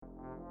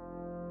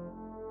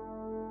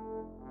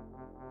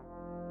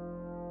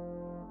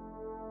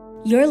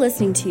You're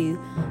listening to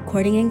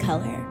Courting in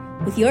Color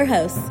with your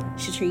hosts,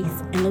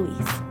 Shatrice and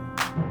Louise.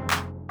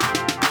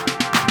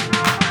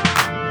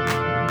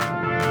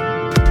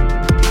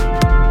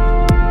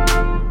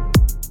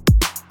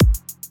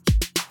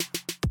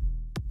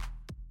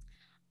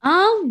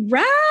 All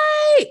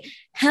right.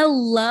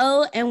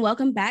 Hello and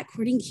welcome back,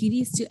 Courting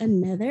Cuties, to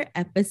another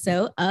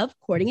episode of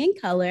Courting in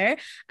Color.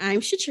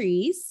 I'm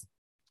Shatrice.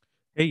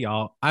 Hey,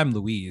 y'all. I'm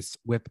Louise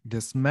with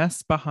this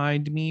mess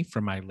behind me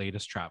from my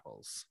latest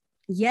travels.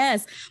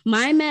 Yes,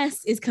 my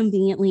mess is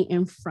conveniently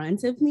in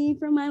front of me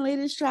from my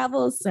latest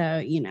travels.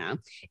 So,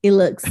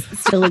 it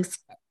still looks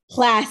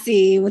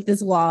classy with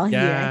this wall here,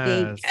 I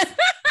think.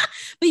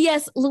 But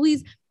yes,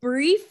 Louise,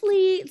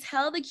 briefly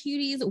tell the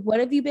cuties,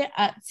 what have you been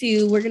up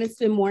to? We're going to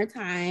spend more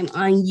time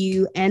on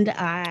you and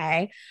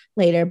I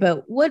later.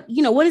 But what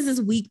has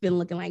this week been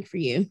looking like for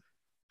you?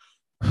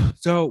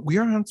 So we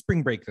are on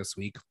spring break this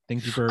week.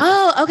 Thank you for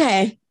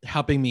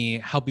helping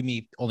me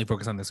only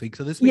focus on this week.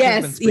 So this week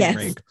has been spring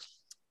break.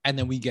 And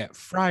then we get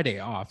Friday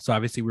off. So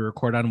obviously we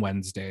record on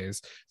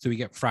Wednesdays. So we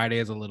get Friday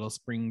as a little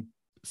spring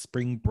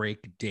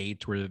break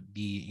date where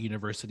the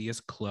university is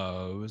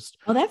closed.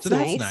 Oh, that's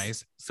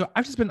nice. So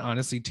I've just been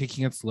honestly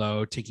taking it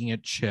slow, taking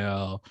it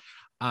chill.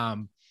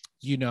 I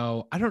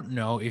don't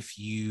know if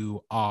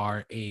you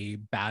are a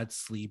bad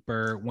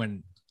sleeper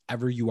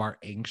whenever you are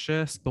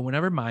anxious, but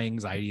whenever my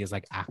anxiety is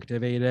like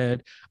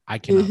activated, I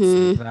cannot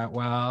sleep that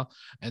well.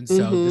 And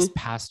so this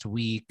past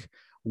week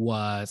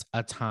was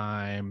a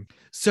time.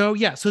 So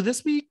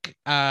this week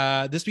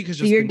has just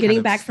you're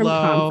getting back from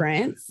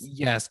conference.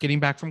 Yes, getting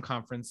back from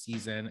conference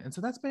season. And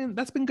so that's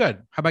been good.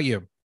 How about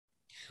you?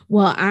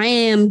 Well, I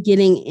am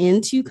getting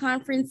into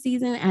conference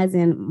season, as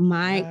in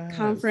my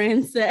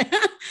conference.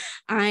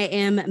 I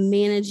am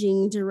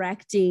managing,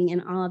 directing,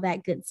 and all of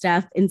that good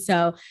stuff. And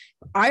so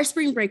our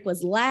spring break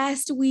was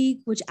last week,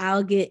 which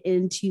I'll get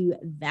into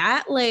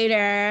that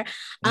later.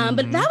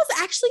 But that was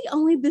actually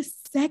only the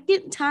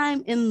second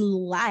time in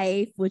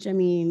life, which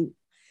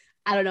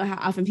I don't know how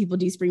often people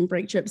do spring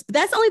break trips, but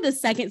that's only the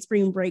second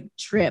spring break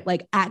trip,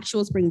 like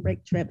actual spring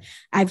break trip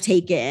I've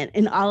taken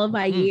in all of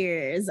my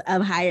years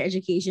of higher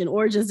education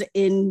or just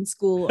in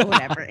school or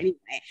whatever. Anyway,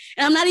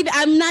 and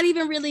I'm not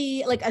even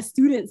really like a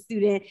student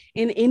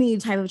in any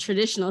type of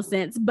traditional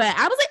sense, but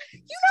I was like, you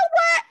know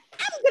what?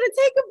 I'm going to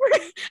take a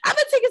break. I'm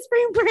going to take a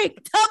spring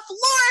break to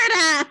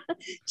Florida,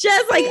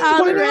 just like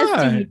all the rest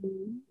of you.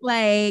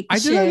 Like I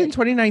did that in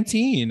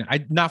 2019.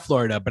 Not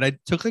Florida, but I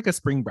took like a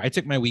spring break. I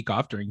took my week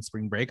off during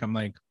spring break. I'm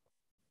like,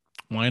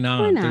 why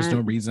not? There's no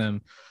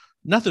reason.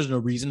 There's no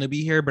reason to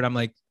be here, but I'm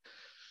like,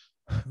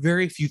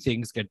 very few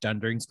things get done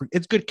during spring.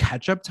 It's good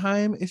catch-up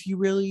time if you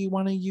really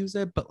want to use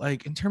it, but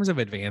like in terms of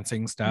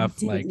advancing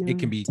stuff, like it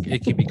can be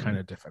kind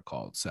of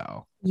difficult.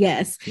 So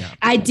yes, yeah.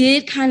 I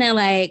did kind of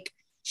like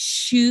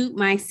shoot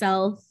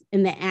myself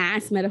in the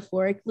ass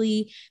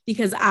metaphorically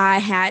because I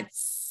had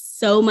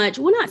so much,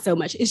 well, not so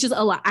much, it's just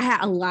a lot. I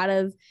had a lot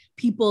of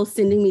people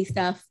sending me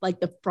stuff like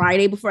the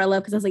Friday before I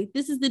left because I was like,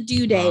 this is the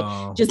due date,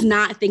 just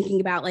not thinking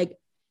about like,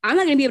 I'm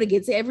not going to be able to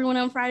get to everyone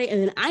on Friday.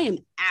 And then I am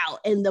out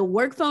and the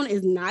work phone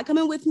is not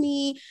coming with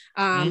me.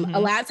 A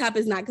laptop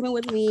is not coming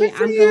with me.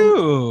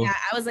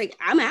 I was like,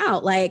 I'm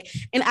out. Like,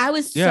 and I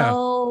was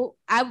so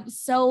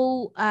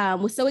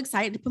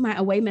excited to put my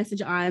away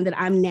message on that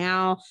I'm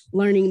now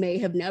learning may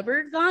have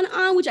never gone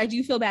on, which I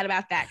do feel bad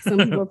about that. Some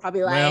people are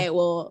probably like,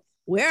 well,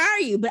 where are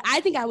you? But I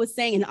think I was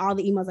saying in all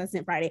the emails I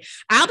sent Friday,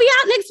 I'll be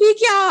out next week,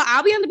 y'all.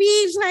 I'll be on the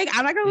beach. Like,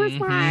 I'm not going to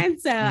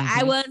respond. So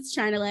I was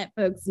trying to let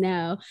folks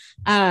know.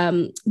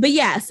 But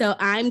yeah, so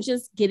I'm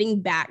just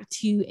getting back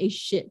to a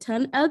shit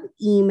ton of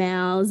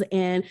emails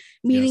and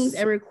meetings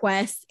and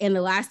requests. And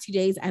the last 2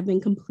 days I've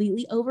been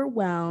completely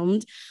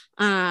overwhelmed.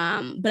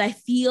 But I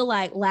feel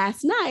like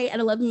last night at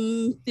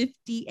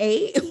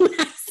 11:58, when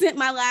I sent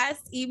my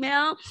last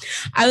email,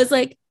 I was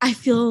like, I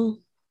feel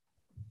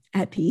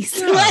at peace.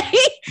 And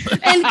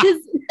because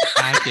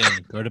I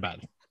can go to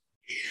bed.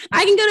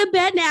 I can go to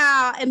bed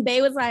now. And Bae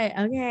was like,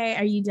 okay,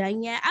 are you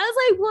done yet? I was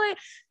like, boy,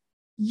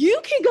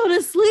 you can go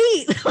to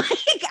sleep.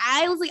 Like,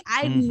 I was like,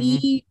 I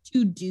need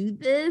to do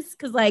this.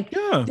 Cause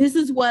this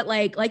is what,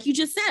 like you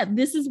just said,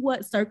 this is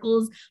what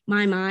circles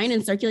my mind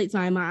and circulates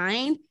my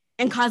mind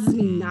and causes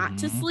me not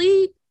to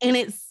sleep. And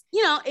it's,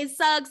 it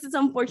sucks. It's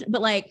unfortunate,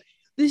 but like,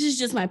 this is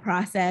just my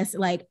process.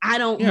 Like, I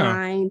don't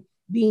mind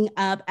being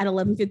up at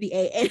 11:58.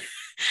 And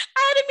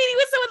I had a meeting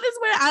with someone this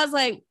morning.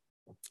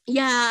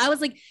 I was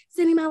like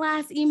sending my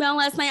last email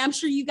last night. I'm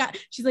sure you got,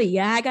 she's like,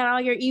 yeah, I got all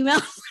your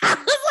emails. I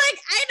was like,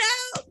 I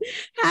know.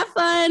 Have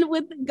fun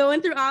with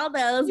going through all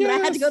those. But I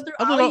had to go through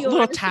a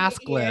little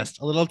task list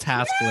for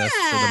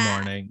the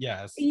morning.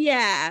 Yes.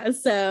 Yeah.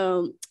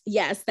 So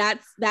yes,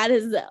 that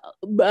is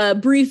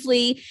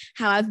briefly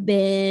how I've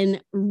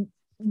been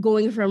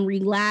going from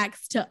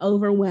relaxed to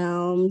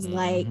overwhelmed,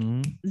 like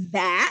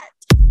that.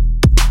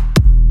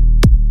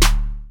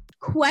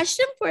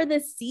 Question for the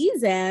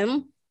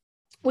season,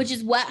 which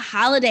is what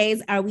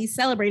holidays are we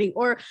celebrating?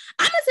 Or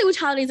I'm gonna say which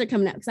holidays are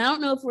coming up because I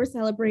don't know if we're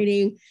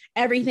celebrating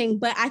everything,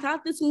 but I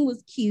thought this one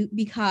was cute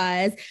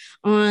because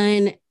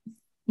on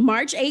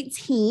March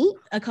 18th,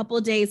 a couple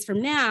of days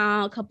from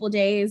now, a couple of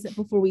days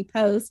before we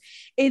post,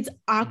 it's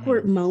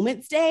Awkward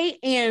Moments Day.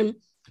 And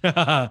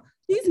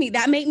excuse me,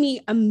 that made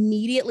me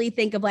immediately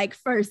think of like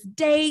first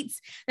dates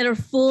that are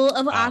full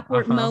of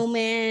awkward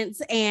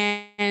moments,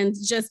 and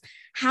just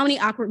how many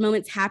awkward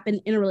moments happen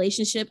in a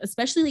relationship,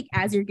 especially like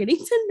as you're getting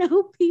to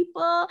know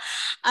people.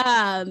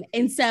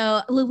 And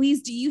so,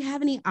 Louise, do you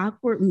have any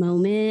awkward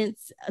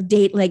moments,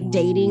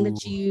 dating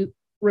that you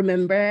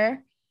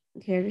remember?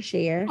 Care to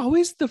share?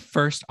 Always the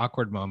first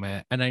awkward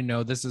moment. And I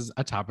know this is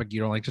a topic you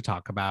don't like to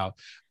talk about,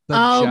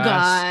 but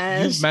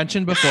gosh, you've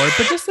mentioned before,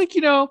 but just like,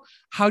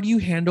 how do you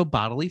handle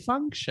bodily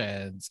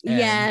functions? And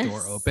yes.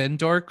 Door open,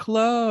 door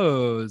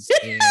close.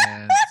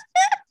 And,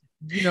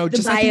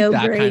 just I think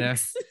that breaks. kind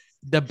of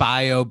the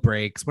bio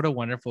breaks. What a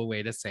wonderful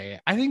way to say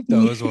it. I think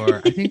those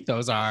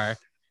are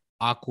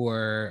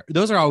awkward.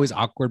 Those are always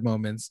awkward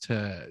moments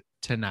to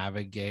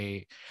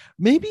navigate.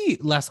 Maybe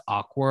less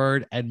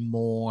awkward and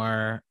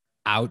more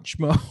ouch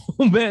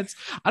moments.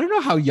 I don't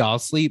know how y'all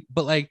sleep,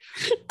 but like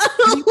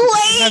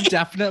I've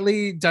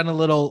definitely done a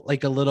little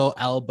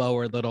elbow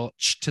or a little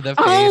to the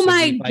face. Oh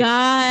my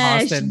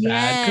gosh,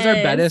 because our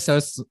bed is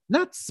so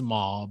not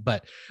small,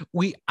 but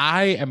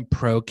I am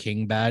pro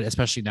king bed,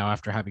 especially now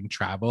after having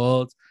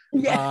traveled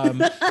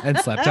and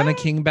slept on a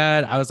king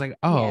bed. I was like,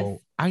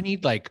 I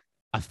need like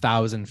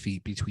 1,000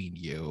 feet between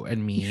you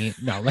and me.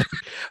 No, like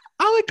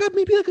I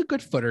maybe like a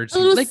good foot or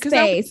two, like because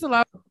that would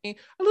allow me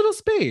a little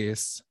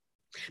space.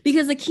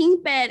 Because a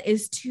king bed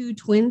is 2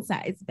 twin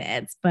size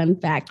beds. Fun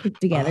fact, put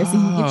together, so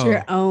you get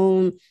your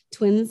own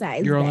twin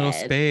size, your own little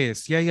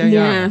space. Yeah.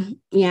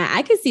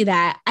 I could see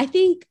that. I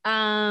think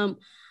awkward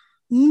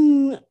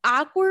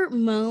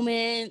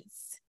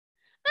moments.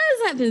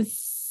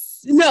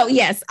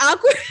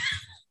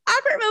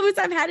 Awkward moments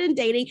I've had in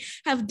dating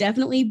have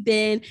definitely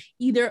been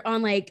either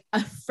on like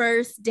a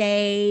first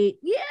date.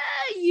 Yeah,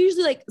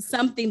 usually like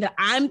something that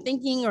I'm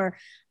thinking or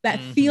that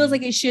feels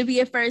like it should be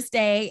a first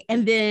date.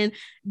 And then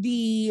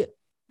the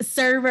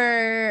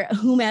server,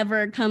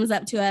 whomever comes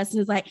up to us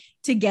and is like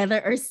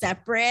together or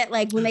separate,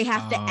 like when they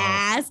have to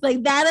ask,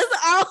 like that is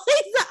always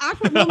the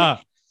awkward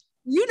moment.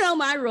 You know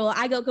my rule.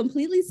 I go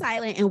completely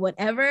silent, and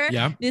whatever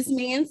this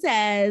man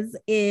says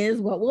is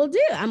what we'll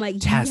do. I'm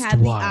like, Test you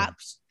have one. the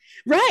option.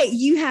 Right.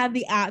 You have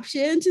the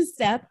option to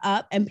step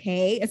up and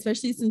pay,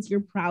 especially since you're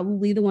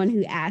probably the one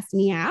who asked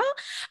me out.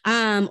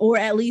 Or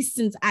at least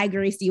since I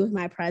graced you with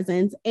my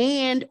presence,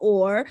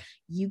 or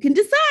you can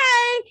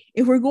decide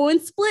if we're going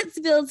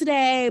Splitsville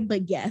today.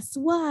 But guess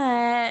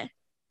what?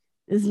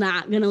 It's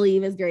not going to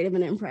leave as great of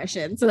an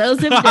impression. So those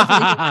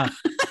have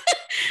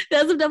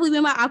definitely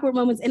been my awkward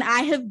moments. And I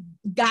have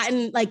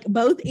gotten like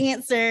both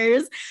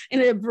answers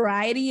in a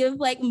variety of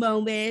like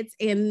moments,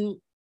 and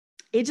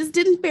it just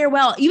didn't fare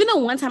well. Even though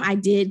one time I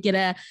did get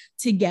a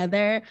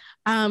together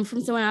from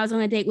someone I was on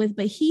a date with,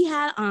 but he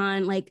had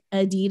on like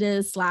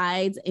Adidas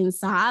slides and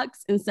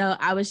socks. And so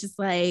I was just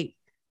like,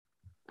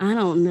 I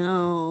don't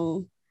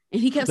know.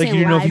 And he kept saying,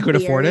 you didn't know if you could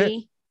afford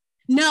it?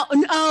 No.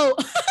 Oh,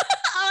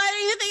 I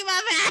didn't even think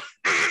about that.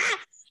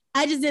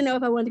 I just didn't know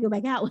if I wanted to go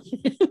back out with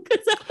him.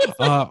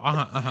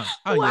 Why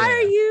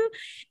are you?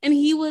 And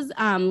he was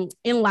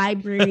in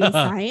library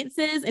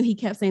sciences, and he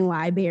kept saying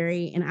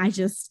library. And I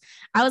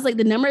was like,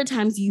 the number of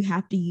times you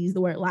have to use the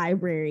word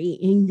library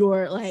in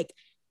your like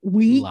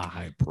week.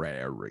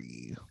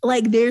 Library.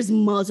 Like there's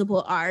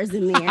multiple R's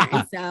in there.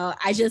 And so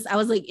I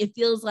was like, it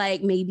feels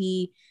like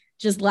maybe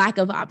just lack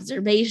of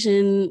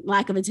observation,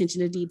 lack of attention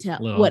to detail,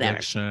 whatever.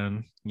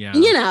 Addiction.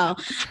 Yeah.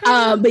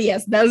 But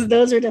yes,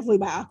 those are definitely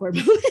my awkward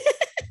moments.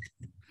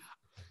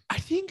 I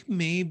think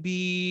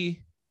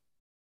maybe,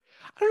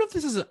 I don't know if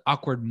this is an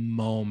awkward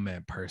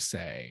moment per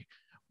se,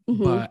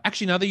 but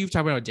actually now that you've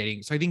talked about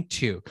dating, so I think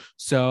 2.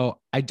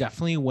 So I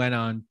definitely went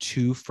on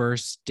 2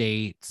 first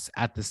dates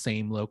at the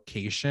same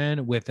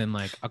location within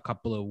like a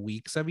couple of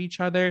weeks of each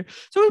other.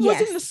 So it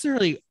wasn't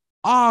necessarily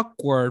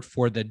awkward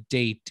for the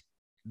datee,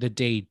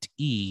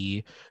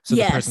 so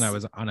the person I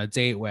was on a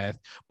date with,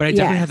 but I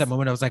definitely had that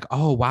moment. I was like,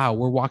 oh wow,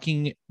 we're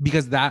walking,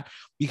 because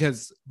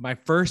my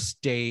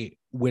first date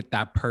with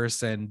that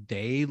person,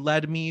 they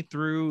led me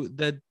through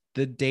the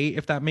date,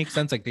 if that makes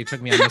sense. Like they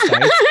took me on the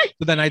site,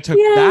 but then I took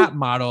that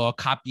model,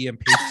 copy and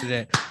pasted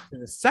it to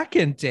the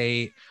second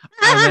date,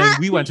 and then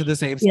we went to the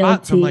same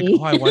spot. So I'm like,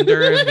 oh, I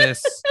wonder if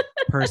this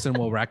person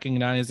will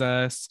recognize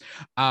us.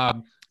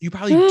 You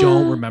probably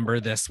don't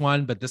remember this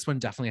one, but this one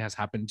definitely has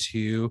happened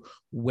too,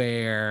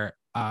 where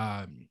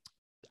I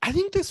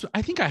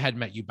think I had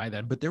met you by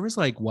then, but there was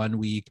like one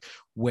week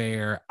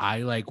where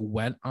I like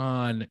went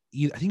on,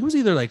 I think it was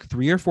either like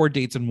 3 or 4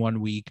 dates in 1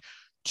 week,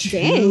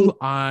 two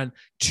on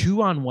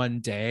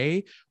one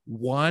day.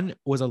 One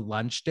was a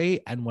lunch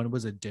date and one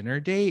was a dinner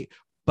date.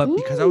 But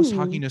because I was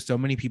talking to so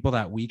many people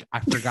that week,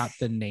 I forgot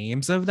the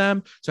names of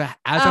them. So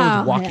as I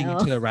was walking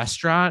into the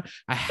restaurant,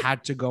 I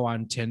had to go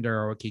on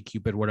Tinder or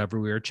OkCupid, whatever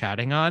we were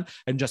chatting on,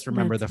 and just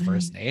remember the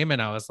first name.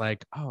 And I was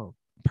like, oh,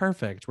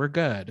 perfect. We're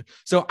good.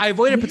 So I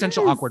avoided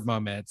potential awkward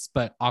moments,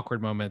 but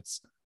awkward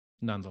moments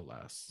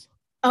nonetheless.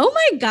 Oh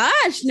my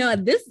gosh. No,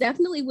 this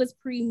definitely was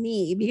pre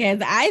me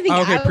because I think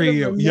Okay, I would pre have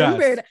you.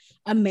 remembered Yes.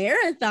 a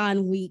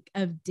marathon week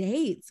of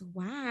dates.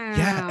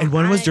 Yeah, Wow. and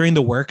one was during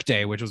the work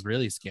day, which was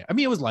really scary. I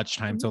mean, it was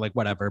lunchtime, so like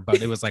whatever,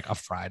 but it was like a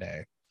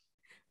Friday.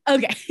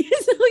 Okay.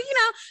 So,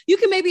 you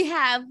can maybe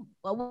have,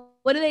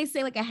 what do they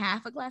say, like a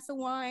half a glass of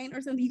wine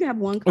or something? You can have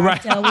one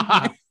cocktail with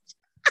Right.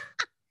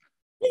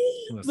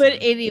 lunch. But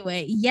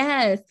anyway,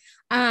 yes.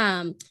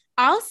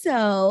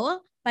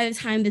 Also, by the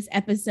time this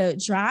episode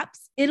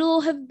drops,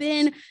 it'll have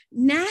been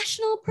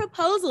National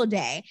Proposal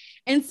Day.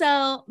 And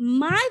so,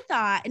 my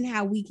thought and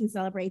how we can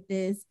celebrate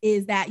this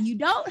is that you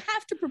don't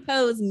have to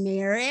propose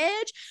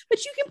marriage,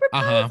 but you can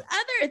propose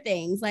other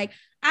things. Like,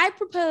 I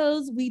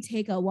propose we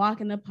take a walk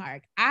in the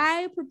park.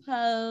 I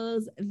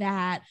propose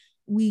that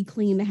we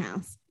clean the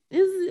house.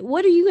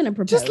 What are you going to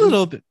propose? Just a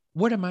little bit.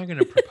 What am I going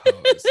to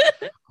propose?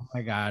 Oh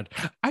my God.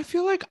 I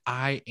feel like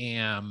I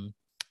am.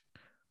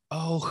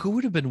 Oh, who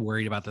would have been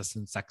worried about this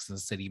in Sex and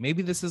the City?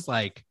 Maybe this is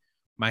like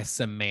my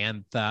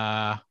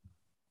Samantha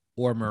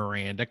or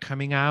Miranda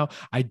coming out.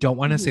 I don't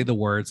want to say the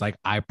words like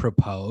I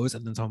propose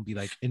and then someone be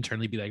like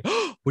internally be like,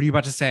 oh, what are you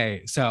about to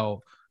say?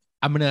 So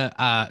I'm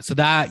gonna so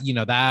that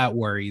that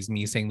worries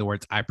me, saying the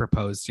words I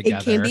propose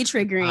together. It can be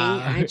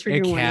triggering. It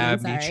can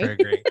be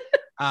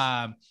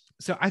triggering.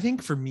 So I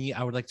think for me,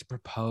 I would like to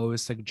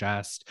propose,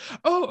 suggest.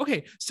 Oh,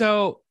 okay.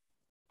 So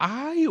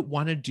I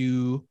want to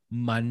do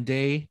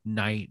Monday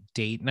night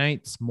date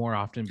nights more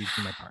often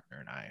between my partner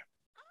and I.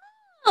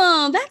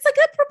 Oh, that's a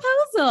good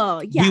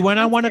proposal. Yeah, we went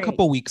on one a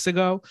couple weeks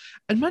ago,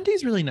 and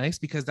Monday's really nice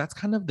because that's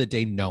kind of the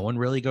day no one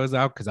really goes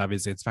out because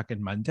obviously it's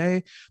fucking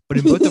Monday. But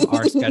in both of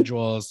our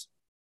schedules,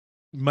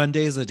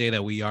 Monday is the day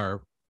that we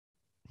are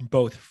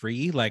both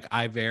free. Like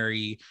I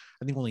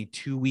think only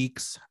 2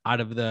 weeks out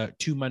of the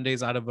 2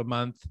 Mondays out of a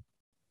month,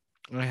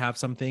 I have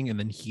something, and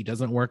then he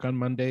doesn't work on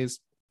Mondays.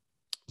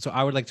 So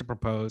I would like to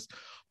propose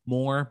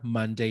more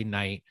Monday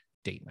night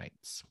date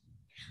nights.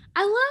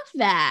 I love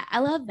that. I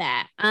love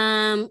that.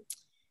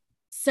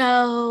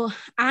 So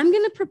I'm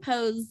going to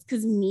propose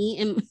because me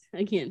and,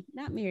 again,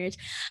 not marriage,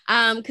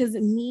 because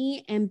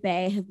me and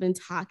Bay have been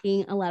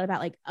talking a lot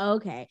about like,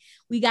 okay,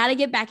 we got to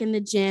get back in the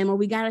gym or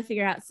we got to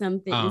figure out some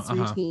fitness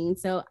routine.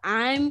 So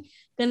I'm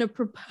going to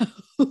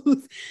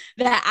propose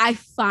that I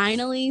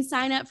finally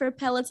sign up for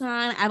Peloton.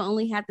 I've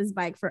only had this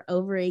bike for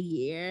over a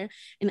year.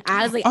 And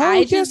I was like,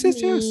 I just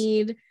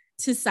need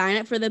to sign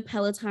up for the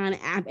Peloton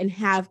app and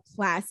have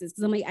classes.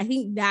 Cause I'm like, I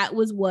think that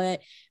was what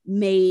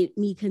made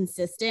me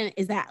consistent,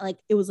 is that like,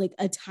 it was like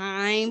a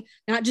time,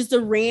 not just a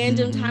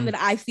random time that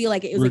I feel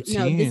like it was routine.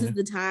 Like, no, this is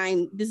the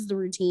time, this is the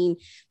routine,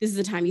 this is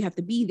the time you have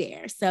to be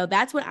there. So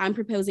that's what I'm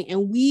proposing.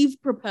 And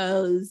we've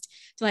proposed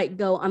to like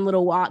go on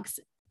little walks.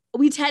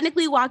 We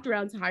technically walked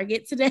around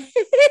Target today.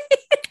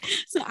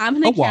 So I'm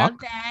going to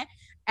count that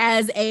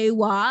as a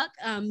walk.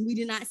 We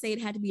did not say it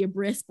had to be a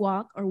brisk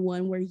walk or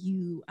one where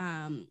you,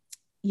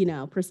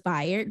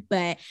 perspired,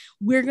 but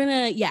we're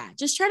gonna,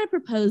 just try to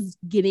propose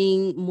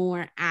getting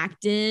more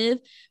active,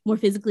 more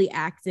physically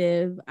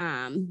active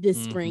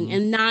this spring,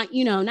 and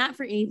not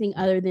for anything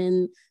other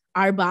than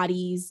our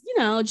bodies,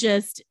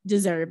 just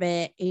deserve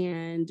it.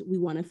 And we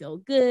want to feel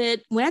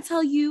good. When I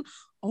tell you,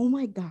 oh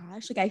my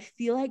gosh, like I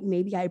feel like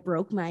maybe I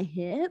broke my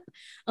hip.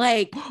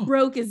 Like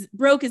broke is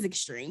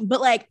extreme, but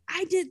like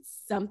I did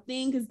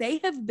something because they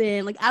have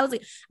been like, I was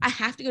like, I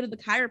have to go to the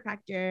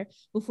chiropractor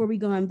before we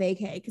go on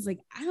vacay because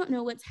like I don't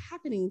know what's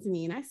happening to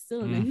me, and I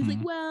still don't know. He's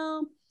like,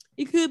 well,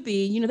 it could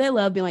be, they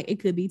love being like, it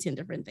could be 10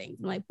 different things.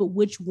 I'm like, but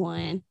which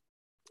one?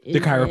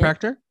 The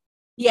chiropractor?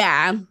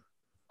 Yeah.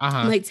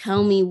 Like,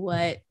 tell me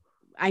what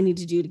I need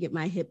to do to get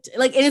my hip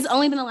and it's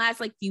only been the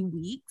last like few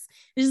weeks.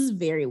 This is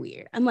very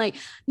weird. I'm like,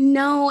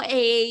 no,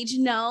 age,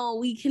 no,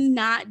 we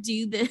cannot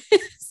do this.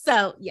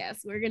 So yes,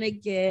 we're gonna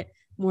get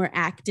more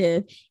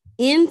active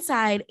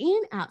inside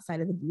and outside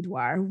of the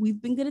boudoir.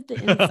 We've been good at the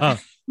inside.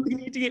 We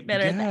need to get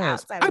better at the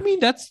outside. I mean,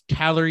 that's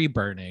calorie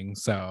burning.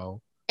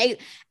 So and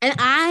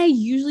I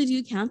usually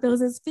do count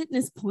those as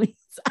fitness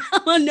points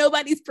on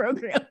nobody's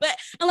program, but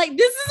I'm like,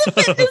 this is a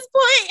fitness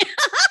point.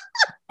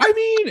 I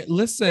mean,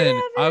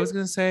 listen, I was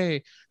going to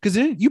say, because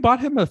you bought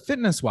him a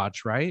fitness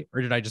watch, right?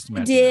 Or did I just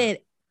imagine? I did.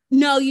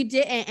 No, you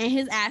didn't. And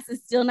his ass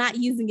is still not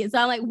using it. So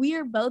I'm like, we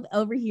are both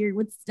over here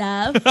with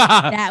stuff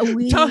that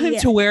we tell him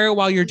to wear it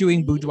while you're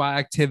doing boudoir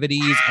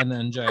activities, and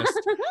then just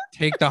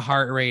take the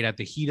heart rate at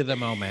the heat of the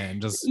moment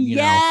and just,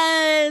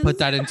 put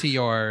that into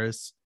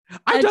yours.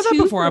 I've done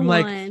that before. I'm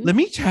like, let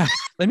me check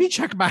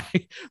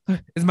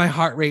is my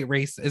heart rate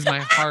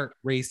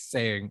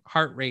racing?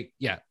 Heart rate.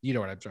 Yeah. You know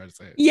what I'm trying to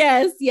say.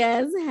 Yes.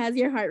 Has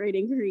your heart rate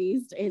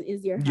increased, and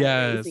is your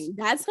heart racing?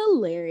 That's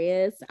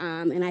hilarious.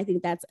 And I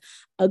think that's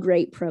a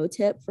great pro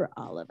tip for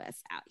all of us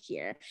out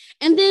here.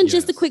 And then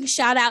just a quick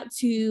shout out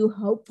to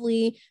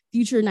hopefully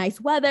future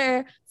nice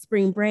weather,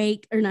 spring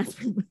break, or not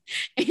spring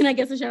break. And I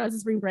guess a shout out to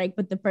spring break,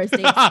 but the first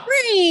day of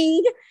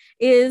spring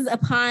is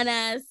upon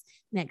us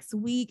next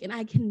week, and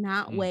I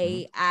cannot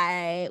wait.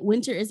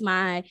 Winter is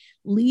my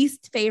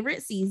least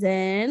favorite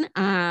season.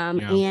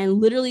 And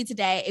literally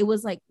today it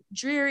was like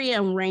dreary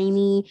and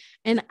rainy,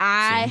 and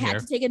I had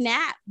to take a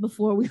nap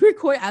before we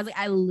record. I was like,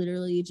 I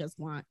literally just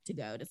want to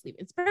go to sleep.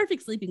 It's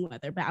perfect sleeping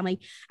weather, but I'm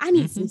like, I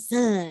need some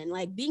sun.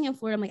 Like being in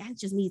Florida, I'm like, I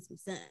just need some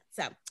sun.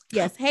 So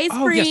yes, hey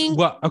spring. Oh yes.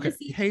 Well, okay.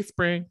 Hey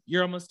spring,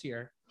 you're almost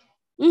here.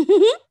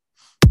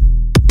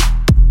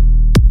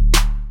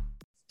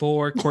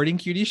 For Courting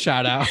Cutie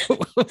shout out. Sorry,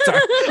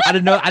 I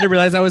didn't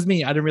realize that was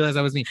me.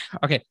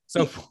 Okay,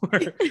 so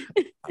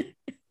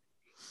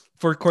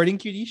for Courting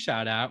Cutie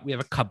shout out, we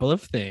have a couple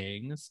of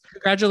things.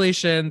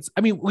 Congratulations.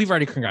 I mean, we've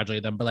already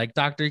congratulated them, but like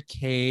Dr.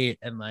 Kate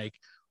and like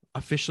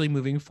officially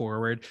moving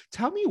forward.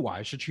 Tell me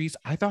why, Shatrice.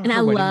 I thought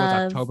her wedding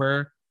was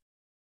October.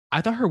 I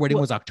thought her wedding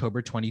was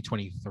October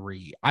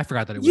 2023. I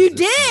forgot that it was. You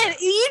did.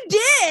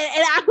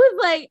 And I was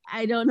like,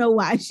 I don't know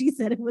why she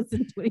said it was in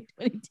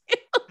 2022.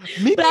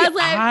 Maybe but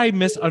I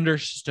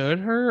misunderstood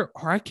her,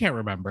 or I can't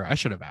remember. I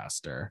should have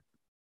asked her.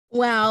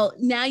 Well,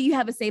 now you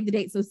have a save the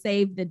date, so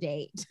save the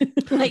date.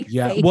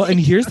 Well, and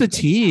here's the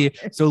tea.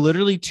 So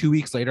literally 2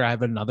 weeks later, I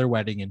have another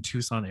wedding in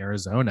Tucson,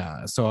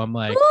 Arizona. So I'm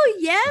like, oh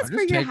yes,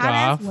 for your hot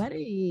ass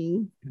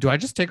wedding. Do I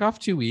just take off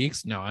 2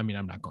 weeks? No, I mean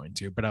I'm not going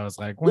to, but I was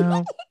like,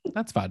 well,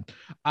 that's fun.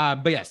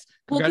 But yes,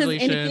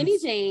 congratulations. Well, and if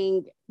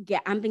anything,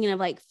 I'm thinking of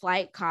like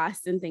flight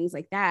costs and things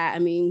like that. I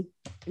mean,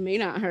 it may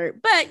not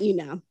hurt, but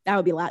that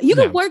would be a lot. You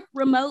can work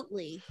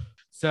remotely.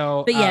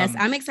 So, but yes,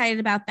 I'm excited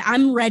about that.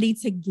 I'm ready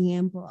to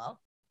gamble.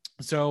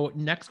 So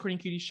next Courting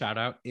Cutie shout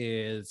out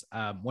is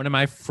one of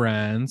my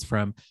friends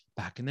from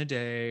back in the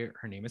day.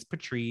 Her name is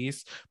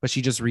Patrice, but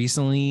she just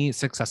recently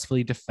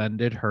successfully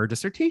defended her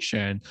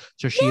dissertation.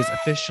 So she is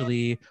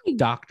officially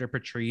Dr.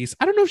 Patrice.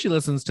 I don't know if she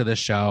listens to this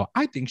show.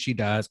 I think she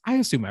does. I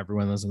assume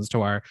everyone listens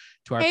to our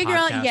hey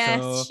podcast. Girl,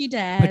 yes, so, she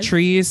does.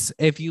 Patrice,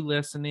 if you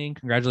listening,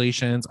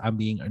 congratulations on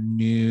being a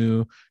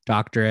new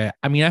doctorate.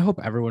 I mean, I hope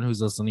everyone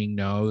who's listening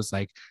knows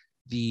like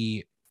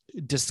the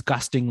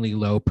disgustingly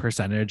low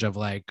percentage of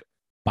like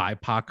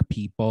BIPOC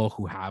people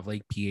who have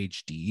like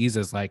PhDs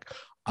is like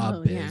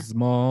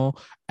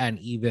abysmal, and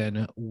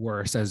even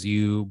worse as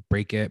you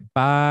break it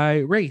by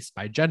race,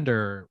 by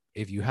gender,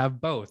 if you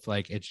have both.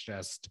 Like it's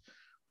just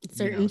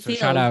certain so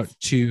shout out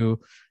to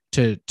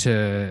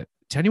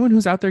anyone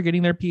who's out there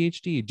getting their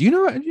PhD. Do you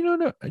know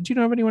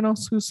of anyone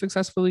else who's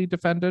successfully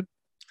defended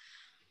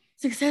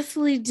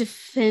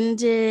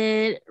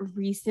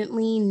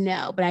recently?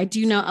 No, but I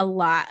do know a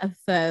lot of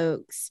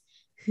folks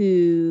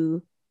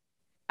who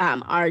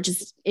are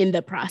just in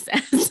the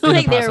process.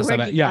 Like they're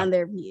working on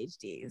their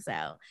PhD.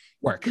 So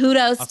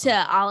kudos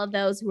to all of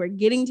those who are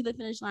getting to the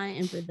finish line,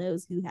 and for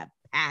those who have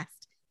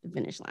passed the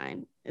finish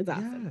line. It's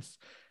awesome. Yes.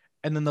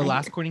 And then the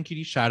last Courting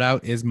Cutie shout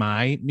out is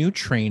my new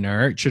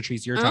trainer.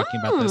 Shatrice, you're talking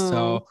about this.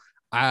 So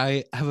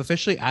I have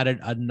officially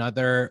added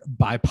another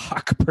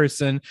BIPOC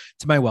person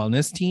to my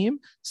wellness team.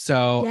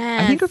 So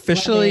I think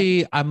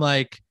officially I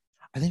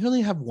think I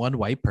only have one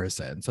white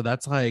person. So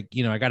that's like,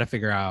 I got to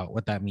figure out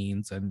what that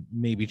means and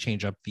maybe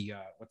change up the,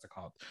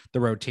 the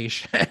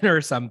rotation or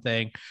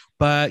something.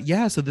 But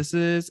yeah, so this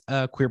is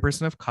a queer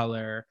person of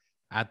color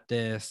at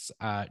this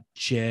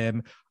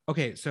gym.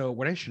 Okay, so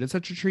what I should have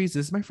said, Shatrice,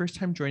 this is my first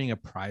time joining a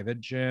private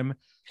gym.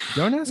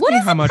 Don't ask me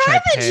how much I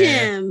pay.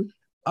 Gym?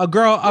 A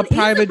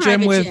private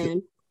gym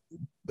with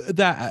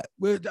that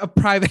a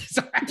private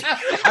so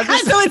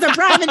it's a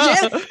private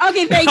gym.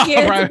 Okay, thank you.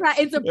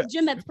 It's a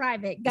gym that's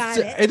private. Got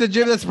it. It's a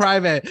gym that's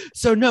private.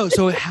 So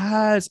it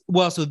has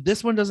so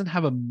this one doesn't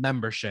have a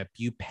membership.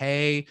 You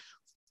pay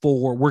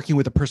for working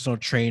with a personal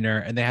trainer,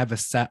 and they have a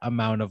set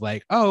amount of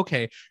like, oh,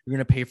 okay, you're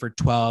gonna pay for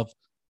 12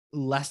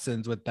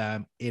 lessons with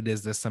them. It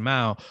is this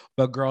amount.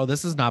 But girl,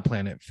 this is not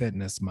Planet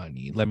Fitness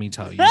money. Let me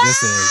tell you,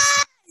 this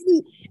is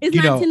it's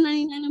not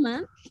 $10.99 a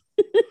month.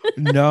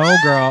 No,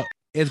 girl.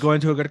 It's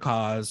going to a good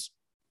cause.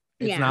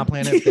 It's not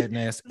Planet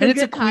Fitness. And it's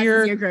a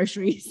queer your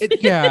groceries.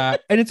 And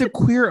it's a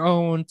queer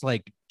owned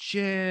like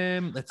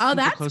gym that's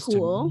close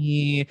cool to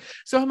me.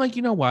 So I'm like,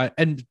 you know what?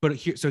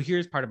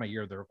 Here's part of my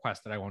year of the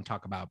request that I won't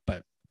talk about.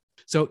 But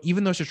so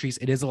even though Shatrice,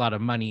 it is a lot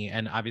of money,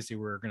 and obviously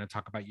we're going to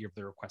talk about year of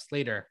the request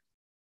later.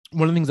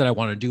 One of the things that I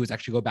want to do is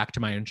actually go back to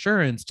my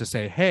insurance to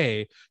say,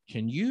 hey,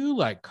 can you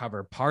like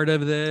cover part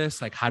of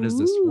this? Like, how does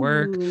this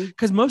work?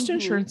 Because most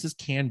insurances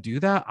can do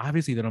that.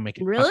 Obviously, they don't make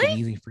it fucking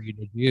easy for you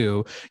to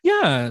do.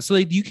 Yeah. So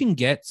like you can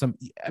get some,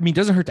 I mean, it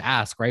doesn't hurt to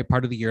ask, right?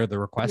 Part of the year of the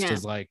request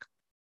is like,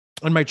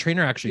 and my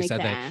trainer actually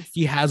said that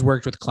he has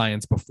worked with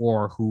clients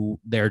before who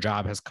their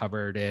job has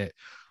covered it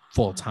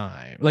full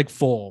time, like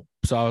full.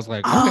 So I was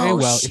like, okay,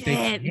 well, if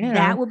they can,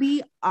 that would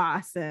be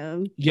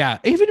awesome. Yeah,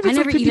 even if it's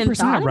like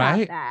 50%,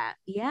 right?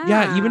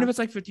 Yeah, even if it's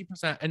like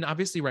 50%. And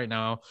obviously right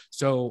now,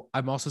 so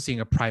I'm also seeing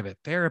a private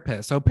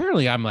therapist. So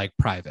apparently I'm like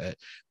private,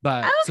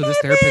 but so this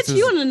therapist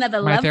is on another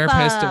level.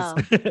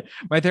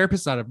 My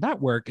therapist is out of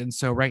network. And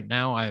so right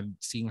now I'm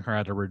seeing her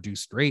at a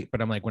reduced rate,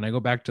 but I'm like, when I go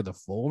back to the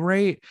full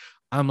rate,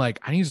 I'm like,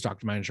 I need to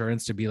talk to my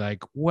insurance to be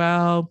like,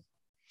 well,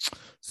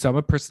 so I'm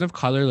a person of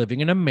color living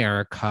in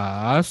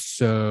America.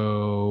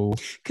 So,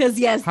 because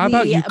yes, how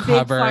about you big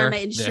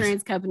pharma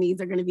insurance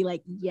companies are going to be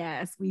like,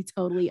 yes, we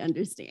totally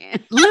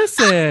understand.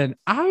 Listen,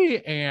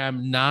 I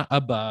am not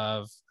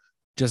above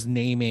just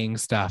naming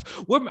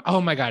stuff.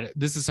 Oh my God,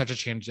 this is such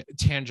a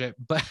tangent,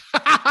 but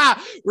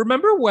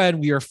remember when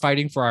we were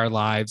fighting for our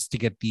lives to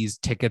get these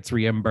tickets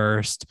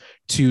reimbursed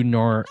to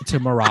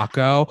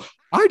Morocco?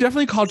 I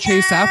definitely called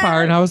Chase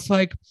Sapphire and I was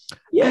like,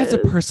 as a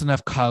person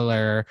of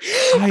color,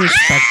 I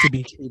expect to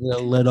be treated a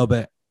little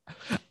bit.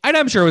 And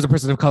I'm sure it was a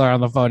person of color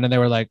on the phone, and they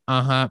were like,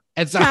 "Uh-huh."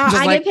 And so I'm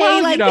just I like,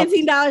 get paid like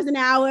 $15 an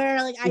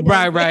hour. Like,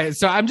 right.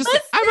 So I'm like,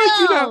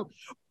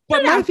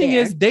 but my thing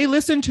is, they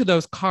listen to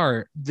those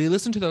calls,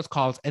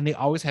 and they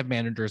always have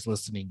managers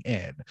listening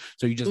in.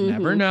 So you just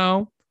never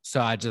know.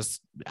 So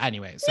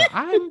anyway. So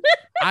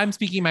I'm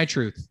speaking my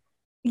truth.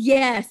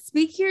 Yes,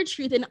 speak your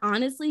truth. And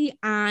honestly,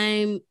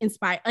 I'm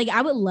inspired. Like,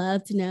 I would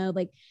love to know,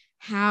 like,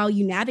 how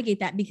you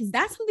navigate that, because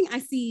that's something I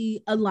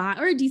see a lot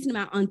or a decent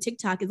amount on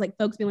TikTok is like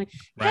folks being like,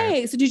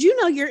 hey, so did you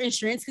know your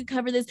insurance could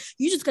cover this?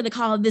 You just got to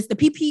call this the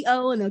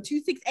PPO and the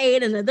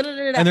 268 and the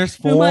da-da-da-da. And there's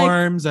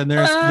forms and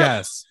there's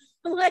yes.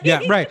 Like,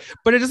 yeah, right.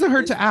 But it doesn't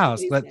hurt to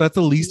ask. That's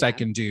the least I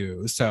can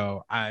do.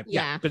 So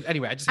but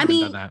anyway, I just haven't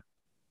done that.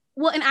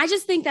 Well, and I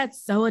just think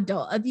that's so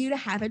adult of you to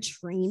have a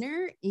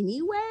trainer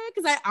anyway,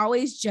 because I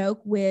always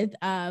joke with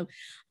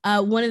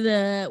one of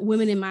the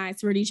women in my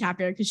sorority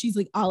chapter, because she's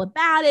like all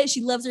about it. She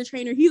loves her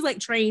trainer. He's like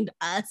trained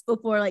us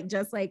before, like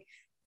just like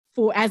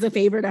for as a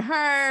favor to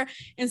her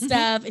and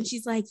stuff. And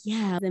she's like,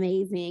 yeah, it's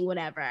amazing,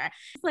 whatever.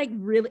 It's like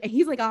really,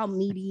 he's like all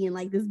meaty and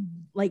like this,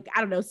 like,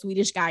 I don't know,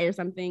 Swedish guy or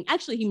something.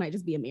 Actually, he might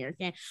just be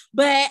American,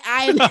 but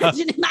I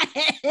imagine in my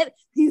head,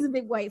 he's a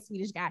big white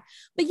Swedish guy.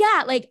 But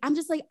yeah, like, I'm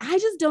just like, I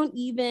just don't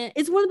even,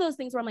 it's one of those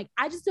things where I'm like,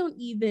 I just don't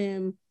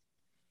even,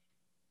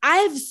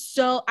 I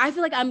feel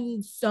like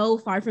I'm so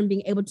far from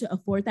being able to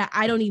afford that.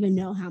 I don't even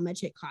know how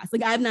much it costs.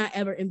 Like, I've not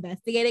ever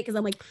investigated because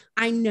I'm like,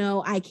 I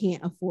know I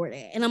can't afford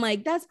it. And I'm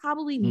like, that's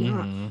probably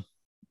not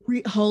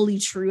wholly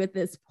true at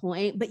this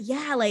point. But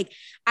yeah, like,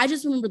 I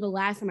just remember the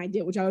last time I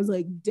did, which I was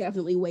like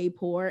definitely way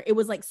poor. It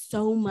was like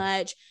so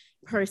much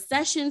per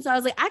session. So I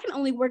was like, I can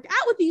only work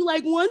out with you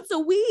like once a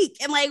week.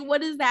 And like,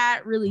 what is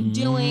that really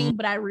doing?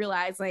 But I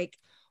realized like,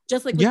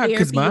 just like with therapy,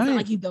 it's not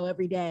like you go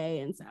every day.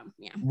 And so,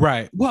 yeah.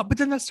 Right. Well, but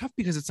then that's tough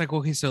because it's like,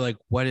 okay, so like,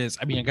 what is,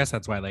 I mean, I guess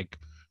that's why like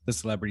the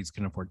celebrities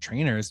can afford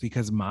trainers,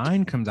 because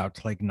mine comes out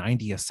to like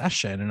 90 a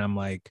session. And I'm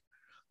like,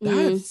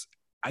 that's,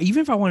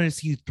 even if I wanted to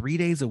see you 3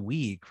 days a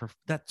week for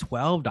that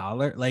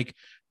 $12, like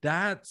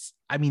that's,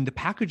 I mean, the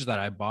package that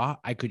I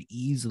bought, I could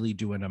easily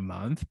do in a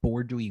month, but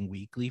we're doing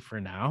weekly for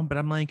now. But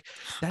I'm like,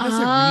 that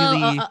doesn't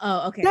really,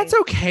 okay. That's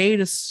okay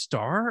to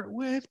start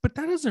with, but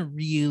that doesn't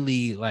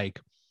really like,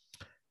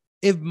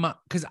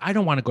 because I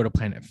don't want to go to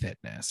Planet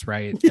Fitness,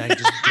 right? I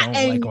just don't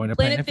like going to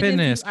Planet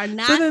Fitness. Are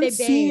not so and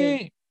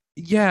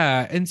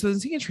so then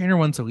seeing a trainer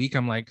once a week,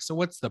 I'm like, so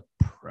what's the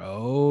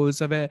pros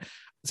of it?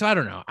 So I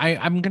don't know.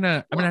 I'm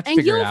gonna have to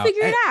figure it out. And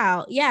you'll figure it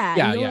out.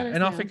 Yeah.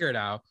 And I'll figure it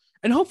out.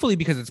 And hopefully,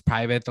 because it's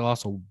private, they'll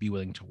also be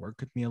willing to work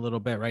with me a little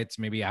bit, right?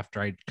 So maybe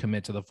after I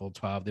commit to the full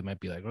 12, they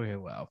might be like, okay,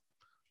 well,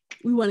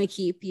 we want to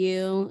keep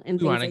you and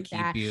things like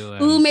that.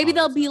 Ooh, maybe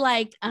they'll be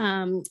like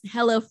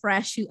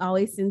HelloFresh, who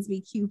always sends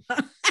me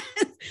coupons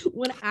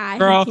when I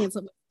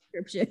cancel my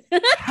subscription.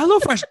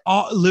 HelloFresh,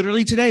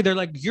 literally today, they're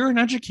like, you're an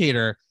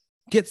educator,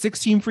 get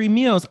 16 free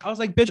meals. I was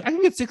like, bitch, I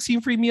can get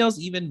 16 free meals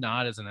even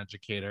not as an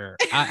educator.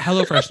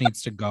 HelloFresh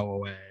needs to go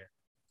away.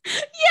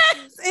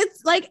 Yes,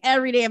 it's like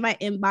every day in my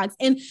inbox,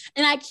 and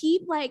I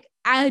keep like,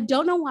 I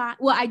don't know why.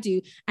 Well, I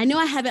do. I know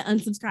I haven't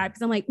unsubscribed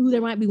because I'm like, ooh,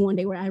 there might be one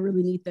day where I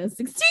really need those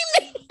 16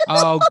 meals.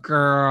 Oh,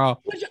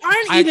 girl. Which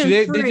aren't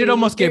even free. They did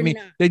almost get me.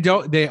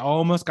 They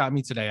almost got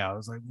me today. I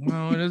was like,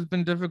 well, it has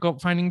been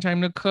difficult finding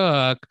time to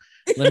cook.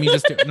 Let me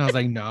just do it. And I was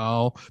like,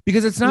 no,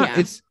 because it's not,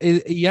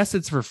 yes,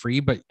 it's for free,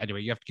 but anyway,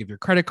 you have to give your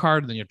credit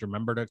card and then you have to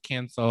remember to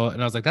cancel. And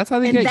I was like, that's how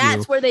they get you. And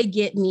that's where they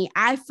get me.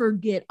 I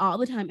forget all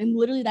the time. And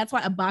literally that's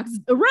why a box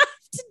arrived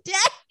today.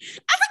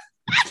 I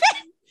was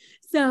like,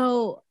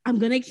 so I'm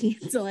going to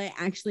cancel it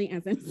actually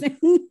as I'm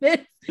saying this.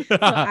 So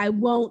I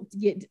won't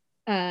get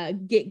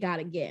got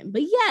again.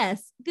 But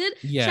yes, good.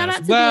 Yes. Shout out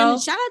to them.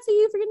 Shout out to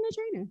you for getting a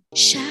trainer.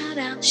 Shout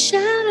out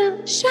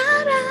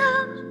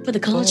for the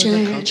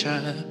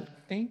culture.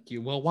 Thank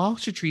you. Well, while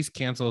Shatrice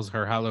cancels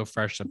her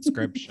HelloFresh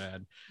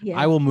subscription,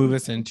 I will move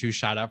us into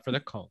shout out for the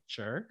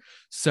culture.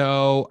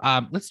 So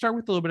let's start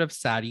with a little bit of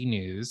Sadie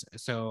news.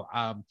 So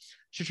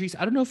Shatrice,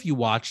 I don't know if you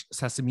watched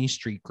Sesame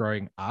Street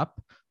growing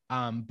up,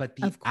 but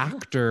the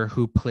actor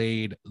who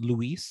played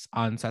Luis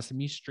on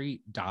Sesame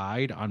Street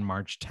died on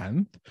March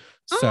 10th.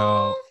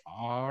 So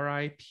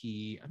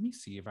R.I.P. Let me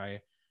see if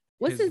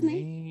What's his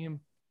name?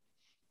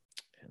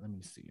 Let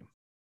me see.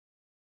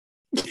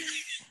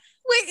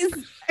 Wait,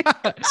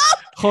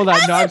 hold on.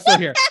 No, I'm still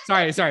here.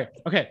 Sorry.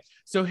 Okay.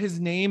 So his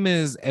name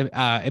is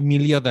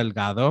Emilio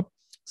Delgado.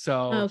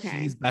 So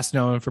he's best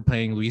known for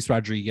playing Luis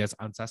Rodriguez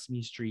on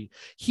Sesame Street.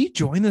 He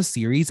joined the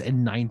series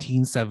in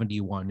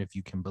 1971, if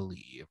you can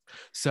believe.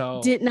 So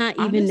did not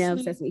even know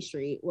Sesame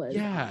Street was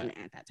on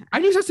at that time. I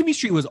knew Sesame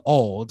Street was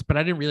old, but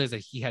I didn't realize that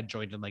he had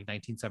joined in like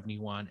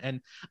 1971.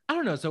 And I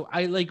don't know. So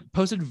I like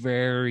posted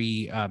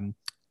very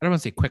I don't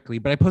want to say quickly,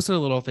 but I posted a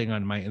little thing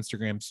on my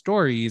Instagram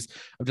stories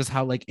of just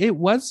how like it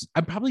was.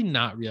 I'm probably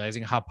not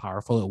realizing how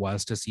powerful it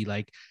was to see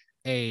like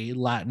a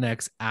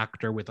Latinx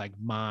actor with like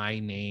my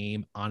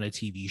name on a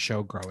TV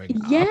show growing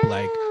Yeah. up.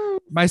 Like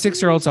my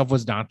 6-year-old self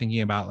was not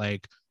thinking about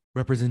like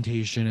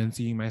representation and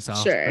seeing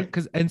myself. Sure.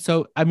 And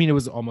so, I mean, it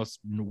was almost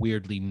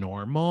weirdly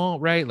normal,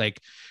 right?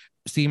 Like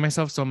seeing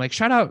myself. So I'm like,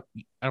 shout out.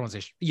 I don't want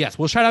to say, yes,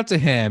 well, shout out to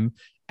him.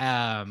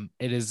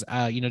 It is,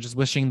 just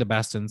wishing the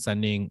best and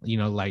sending,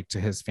 light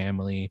to his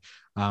family,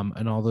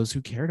 and all those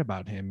who cared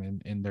about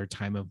him in their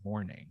time of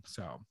mourning.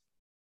 So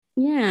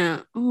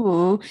yeah.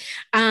 Oh,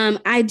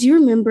 I do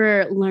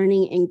remember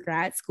learning in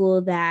grad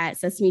school that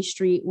Sesame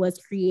Street was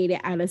created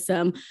out of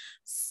some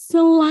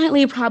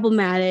slightly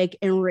problematic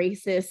and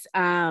racist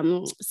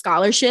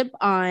scholarship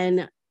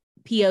on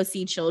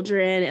POC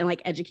children and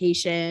like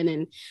education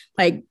and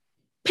like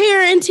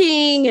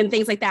parenting and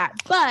things like that.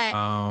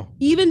 But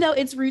even though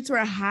its roots were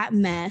a hot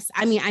mess,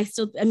 I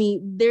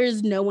mean,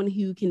 there's no one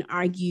who can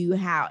argue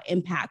how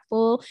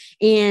impactful.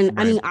 And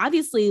right. I mean,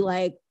 obviously,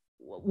 like,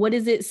 what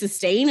is it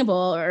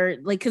sustainable or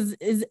like, because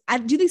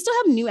do they still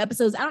have new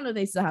episodes? I don't know if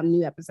they still have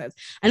new episodes.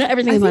 I know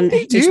everything's on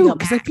they do,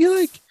 because I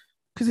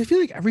feel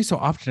like every so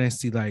often I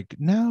see like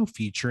now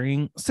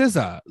featuring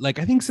SZA. Like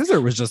I think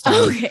SZA was just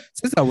on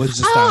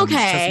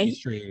Sesame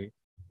Street.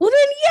 Well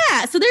then,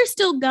 yeah. So they're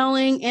still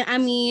going, and I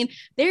mean,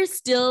 there's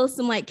still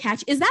some like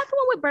catch. Is that the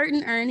one with Bert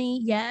and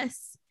Ernie?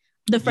 Yes,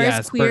 the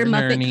first queer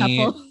Muppet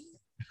couple.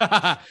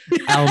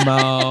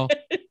 Elmo.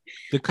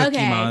 The Cookie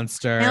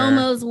Monster.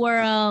 Elmo's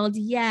World.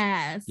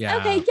 Yes. Yeah.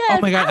 Okay. Yes.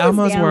 Oh my God.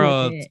 Elmo's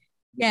World.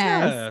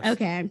 Yes.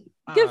 Okay.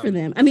 Good for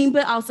them. I mean,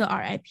 but also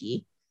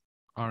RIP.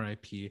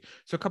 RIP.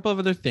 So a couple of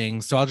other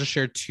things. So I'll just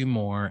share two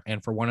more.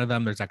 And for one of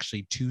them, there's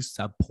actually 2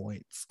 sub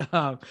points.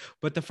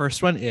 But the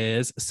first one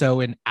is,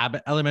 so in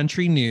Abbott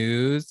Elementary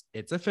news,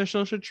 it's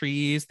official,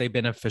 Shatrice. They've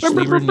been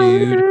officially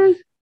renewed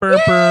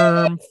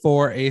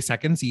for a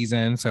second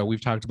season. So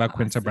we've talked about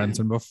Quinta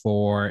Brunson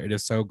before. It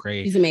is so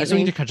great. He's amazing. I still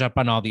need to catch up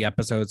on all the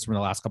episodes from the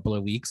last couple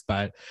of weeks,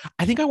 but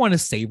I think I want to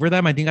savor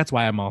them. I think that's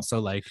why I'm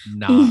also like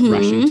not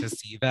rushing to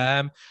see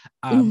them.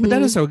 But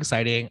that is so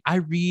exciting.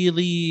 I'm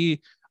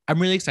really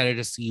excited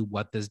to see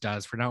what this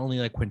does for not only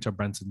like Quinta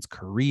Brunson's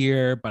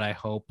career, but I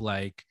hope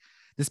like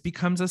this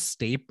becomes a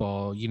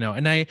staple,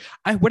 and I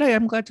what I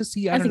am glad to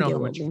see, I don't know how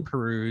much you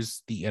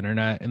peruse the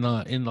internet in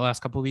the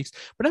last couple of weeks,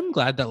 but I'm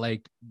glad that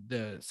like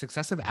the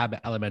success of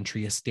Abbott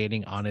Elementary is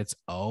standing on its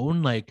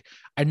own. Like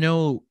I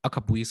know a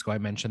couple weeks ago I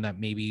mentioned that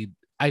maybe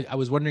I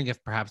was wondering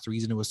if perhaps the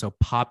reason it was so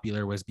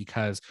popular was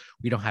because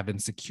we don't have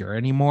Insecure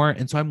anymore.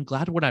 And so I'm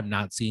glad what I'm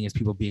not seeing is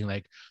people being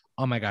like,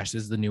 oh my gosh,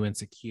 this is the new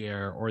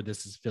Insecure, or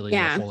this is filling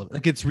the hole.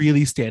 Like it's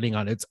really standing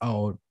on its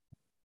own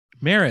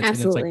merits.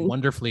 Absolutely. And it's like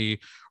wonderfully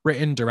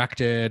written,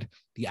 directed.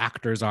 The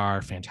actors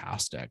are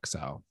fantastic.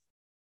 So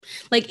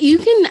like you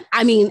can,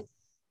 I mean,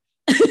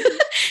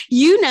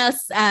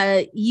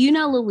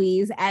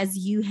 Louise, as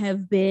you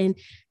have been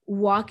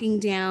walking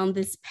down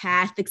this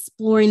path,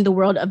 exploring the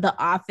world of The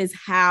Office,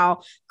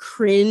 how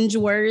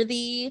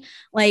cringeworthy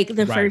like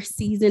the first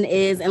season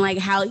is, and like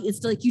how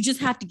it's like you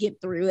just have to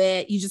get through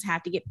it. You just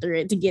have to get through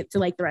it to get to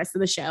like the rest of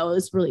the show.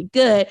 It's really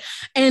good.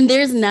 And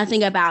there's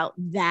nothing about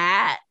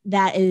that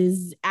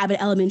is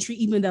Abbott Elementary,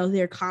 even though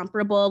they're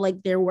comparable,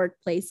 like their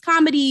workplace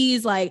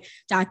comedies, like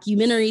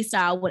documentary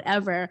style,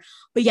 whatever.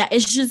 But yeah,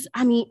 it's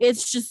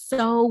just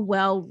so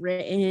well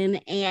written.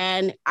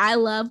 And I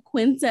love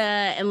Quinta,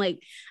 and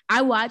like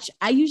I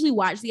usually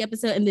watch the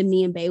episode and then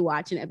me and Bay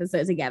watch an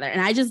episode together.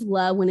 And I just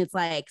love when it's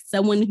like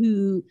someone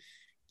who,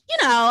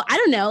 I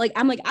don't know, like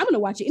I'm going to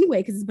watch it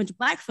anyway because it's a bunch of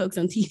Black folks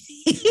on TV.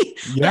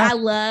 Yeah. But I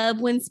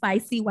love when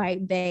Spicy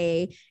White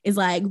Bay is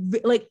like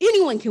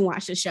anyone can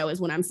watch the show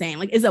is what I'm saying.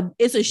 Like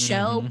it's a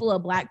show full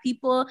of Black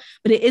people,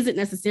 but it isn't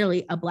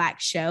necessarily a Black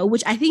show,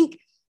 which I think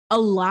a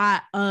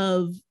lot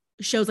of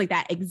shows like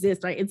that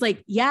exist, right? It's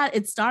like, yeah,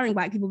 it's starring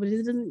Black people, but it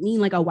doesn't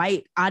mean like a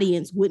white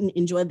audience wouldn't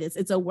enjoy this.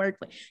 It's a work.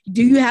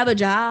 Do you have a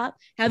job?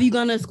 Have you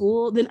gone to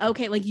school? Then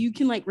okay, like you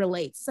can like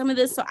relate to some of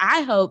this. So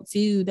I hope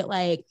too that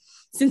like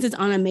since it's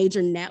on a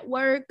major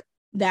network,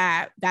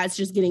 that's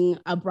just getting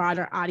a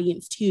broader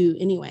audience too.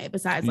 Anyway,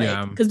 besides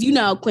like because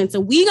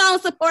Quinta, we gonna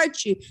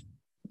support you.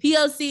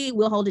 POC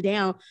will hold it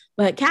down,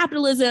 but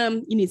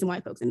capitalism, you need some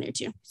white folks in there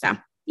too. So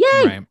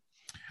yay. Right.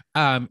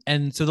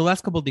 And so the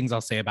last couple of things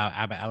I'll say about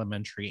Abbott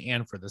Elementary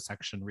and for this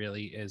section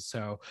really is,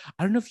 so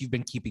I don't know if you've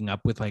been keeping up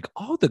with like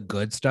all the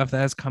good stuff that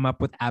has come up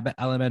with Abbott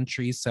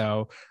Elementary.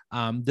 So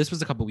this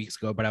was a couple of weeks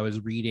ago, but I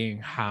was reading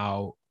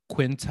how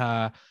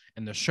Quinta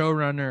and the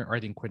showrunner, or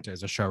I think Quinta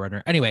is a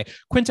showrunner. Anyway,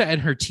 Quinta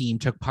and her team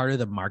took part of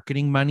the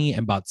marketing money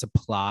and bought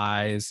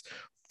supplies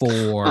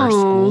for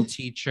school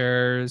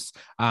teachers.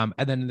 And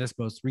then in this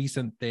most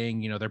recent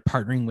thing, they're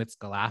partnering with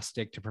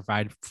Scholastic to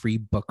provide free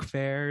book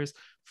fairs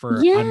for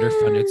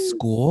underfunded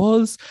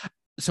schools.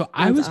 So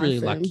I was really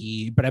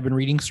lucky, but I've been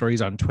reading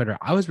stories on Twitter.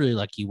 I was really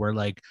lucky where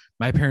like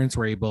my parents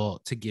were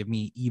able to give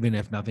me, even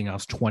if nothing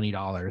else,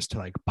 $20 to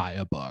like buy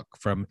a book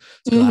from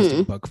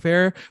Scholastic Book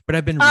Fair. But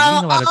I've been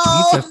reading a lot of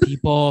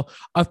tweets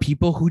of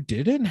people who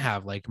didn't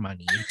have like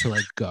money to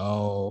like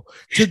go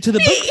to the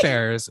book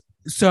fairs.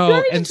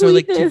 So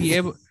to be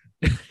able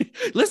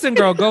listen,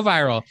 girl, go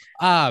viral.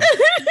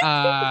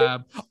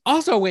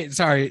 Also, wait,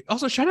 sorry.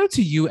 Also, shout out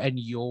to you and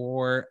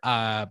your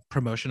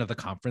promotion of the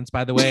conference,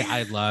 by the way.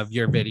 I love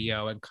your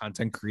video and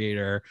content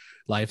creator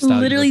lifestyle.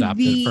 Literally you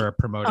adopted for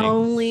promoting.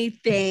 Only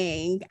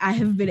thing I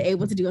have been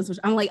able to do on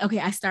social. I'm like, okay,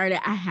 I started.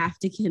 I have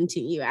to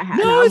continue. I have.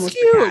 No, it's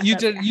cute. You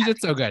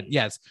did so good.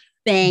 Yes.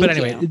 Thank but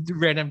anyway, you.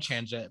 Random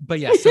tangent. But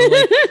yeah,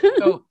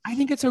 so I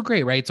think it's so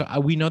great, right? So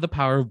we know the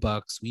power of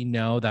books. We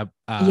know that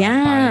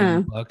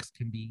buying books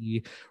can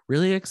be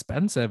really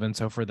expensive. And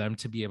so for them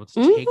to be able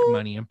to take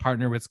money and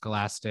partner with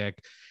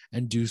Scholastic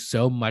and do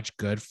so much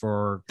good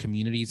for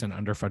communities and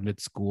underfunded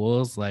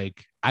schools,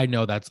 like I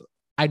know that's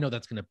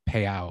going to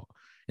pay out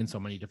in so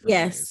many different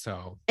ways.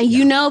 So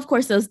and of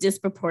course, those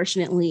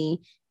disproportionately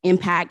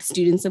impact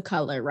students of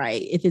color,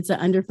 right? If it's an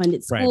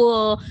underfunded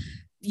school, right,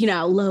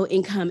 low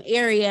income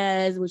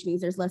areas, which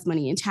means there's less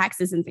money in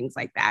taxes and things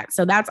like that.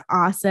 So that's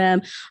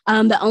awesome.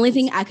 The only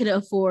thing I could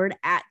afford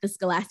at the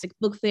Scholastic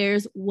book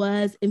fairs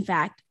was, in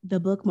fact,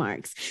 the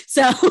bookmarks.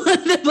 So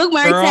the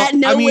bookmarks had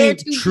nowhere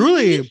to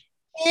truly be.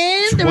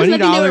 And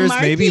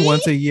 $20 maybe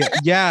once a year.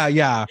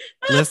 Yeah.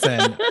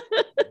 Listen.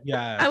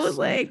 Yeah. I was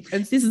like,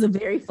 this is a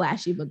very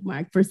flashy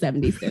bookmark for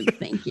 70 cents.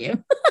 Thank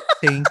you.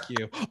 Thank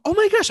you. Oh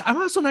my gosh, I'm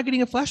also not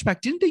getting a flashback.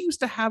 Didn't they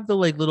used to have the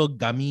like little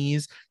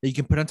gummies that you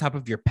can put on top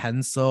of your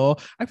pencil?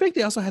 I feel like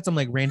they also had some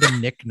like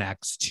random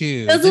knickknacks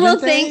too. Those little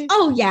things.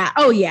 Oh yeah.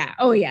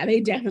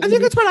 They definitely. I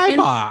think that's what I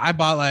bought. I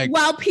bought like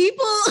while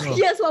people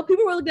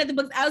were looking at the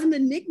books, I was in the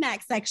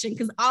knickknack section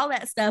because all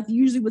that stuff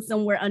usually was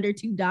somewhere under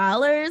 $2.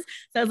 So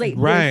I was like,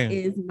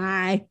 this is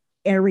my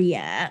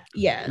area.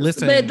 Yeah.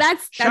 Listen, but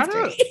that's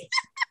great.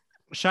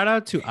 Shout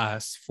out to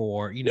us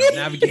for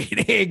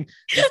navigating.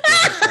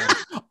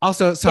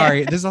 Also,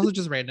 sorry, this is also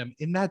just random.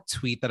 In that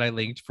tweet that I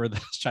linked for the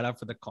shout out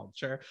for the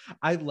culture,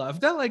 I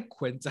love that like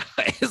Quinta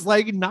is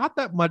like not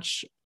that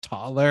much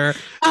taller.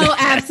 Oh,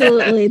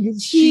 absolutely.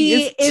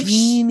 She is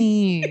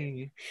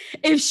teeny.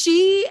 If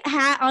she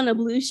had on a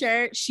blue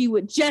shirt, she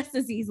would just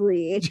as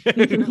easily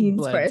be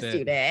confused for a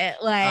student.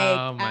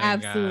 Like,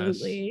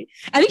 absolutely.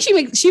 Gosh. I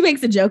think she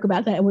makes a joke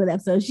about that in one of the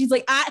episodes. She's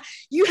like,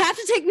 you have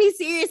to take me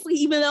seriously,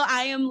 even though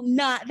I am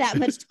not that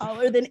much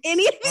taller than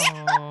any of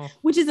you.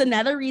 Which is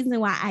another reason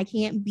why I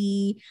can't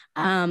be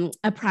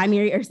a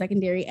primary or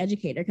secondary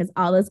educator, because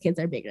all those kids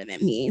are bigger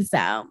than me.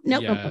 So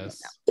nope.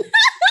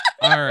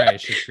 All right,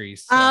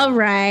 Shatrice. So all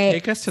right.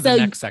 Take us to the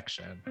next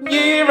section.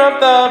 Year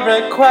of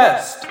the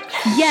request.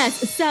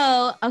 Yes.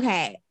 So,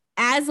 okay.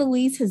 As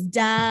Elise has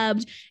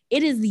dubbed,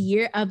 it is the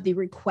year of the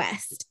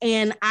request.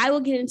 And I will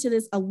get into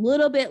this a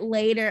little bit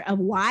later of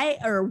why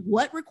or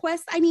what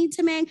requests I need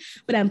to make,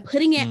 but I'm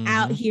putting it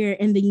out here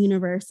in the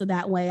universe so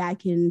that way I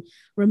can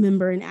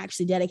remember and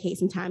actually dedicate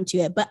some time to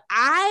it. But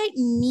I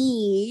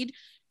need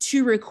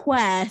to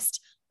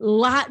request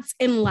lots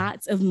and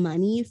lots of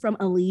money from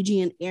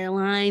Allegiant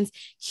Airlines.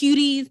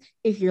 Cuties,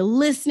 if you're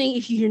listening,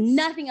 if you hear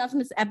nothing else in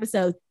this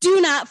episode, do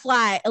not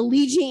fly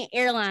Allegiant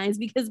Airlines,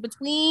 because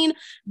between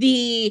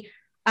the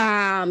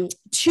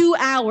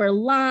 2-hour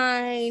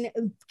line,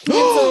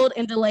 canceled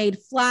and delayed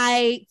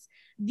flights,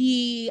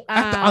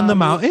 on the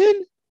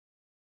mountain?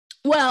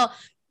 Well,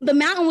 the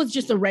mountain was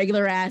just a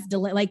regular ass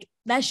delay. Like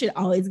that shit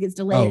always gets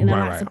delayed, and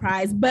I'm not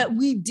surprised. But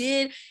we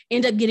did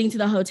end up getting to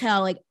the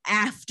hotel like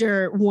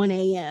after 1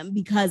 a.m.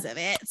 because of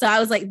it. So I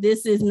was like,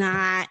 this is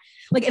not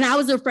like, and I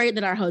was afraid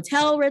that our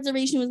hotel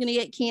reservation was going to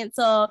get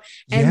canceled.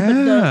 And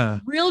but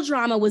the real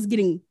drama was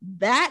getting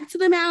back to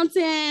the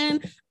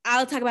mountain.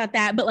 I'll talk about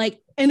that. But like,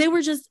 and they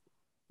were just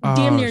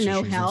damn near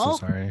no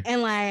help.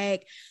 And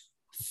like,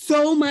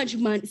 so much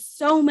money,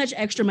 so much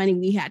extra money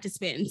we had to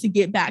spend to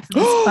get back to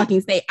this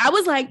fucking state. I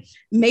was like,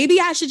 maybe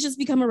I should just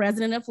become a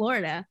resident of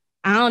Florida.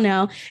 I don't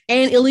know.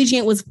 And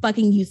Allegiant was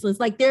fucking useless.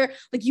 Like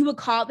you would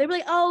call, they were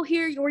like, oh,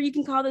 here, or you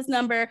can call this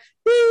number,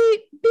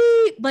 beep,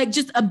 beep, like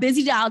just a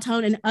busy dial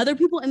tone. And other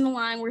people in the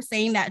line were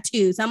saying that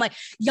too. So I'm like,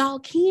 y'all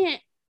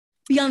can't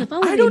be on the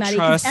phone with anybody,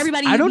 because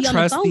everybody you be on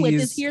the phone with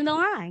is here in the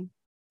line.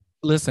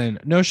 Listen,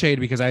 no shade,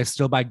 because I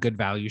still buy good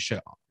value shit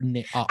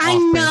off-brand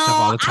stuff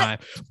all the time.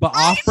 But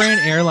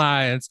off-brand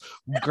airlines,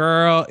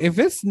 girl, if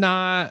it's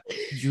not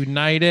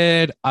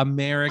United,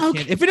 American,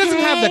 if it doesn't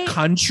have the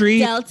country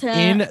Delta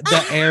in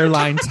the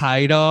airline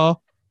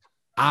title,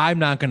 I'm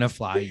not going to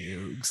fly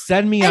you.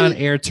 Send me on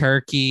Air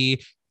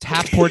Turkey,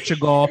 Tap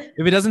Portugal.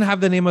 If it doesn't have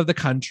the name of the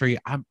country,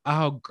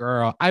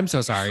 girl, I'm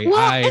so sorry. Well,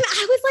 and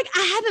I was like,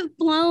 I haven't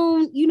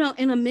flown,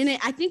 in a minute.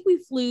 I think we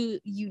flew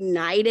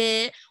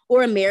United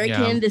or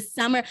American this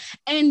summer.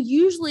 And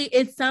usually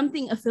it's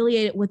something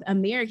affiliated with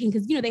American,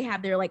 because, they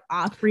have their like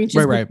off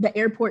branches. Right. The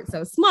airport's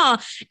so small.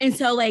 And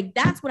so like,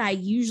 that's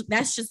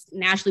just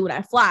naturally what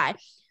I fly.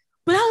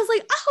 But I was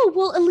like, oh,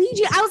 well,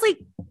 Allegiant. I was like,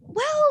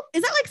 well,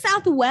 is that like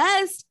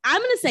Southwest?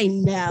 I'm going to say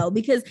no,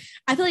 because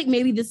I feel like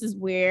maybe this is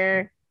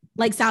where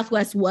like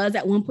Southwest was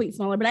at one point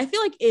smaller, but I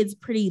feel like it's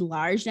pretty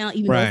large now,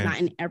 even though it's not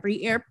in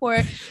every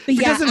airport. But it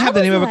doesn't have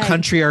the name of a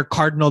country or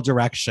cardinal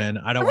direction.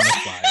 I don't want to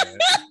fly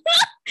it.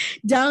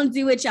 Don't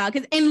do it, y'all.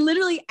 And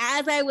literally,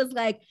 as I was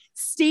like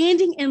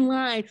standing in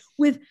line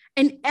with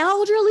an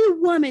elderly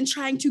woman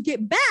trying to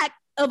get back,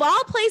 of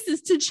all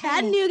places, to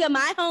Chattanooga,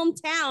 my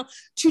hometown,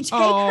 to take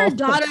her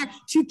daughter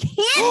to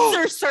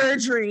cancer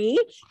surgery.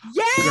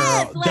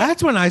 Yes. Girl,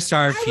 that's when I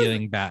started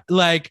feeling bad.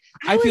 Like,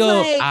 I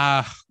feel,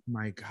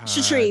 my God.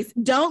 Shatrice,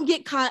 don't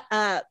get caught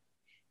up.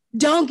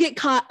 Don't get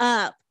caught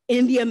up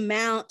in the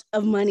amount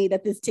of money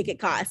that this ticket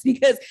costs,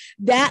 because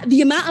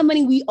the amount of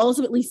money we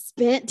ultimately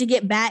spent to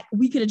get back,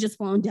 we could have just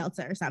flown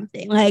Delta or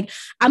something. Like,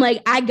 I'm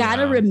like, I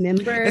gotta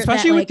remember,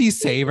 especially with these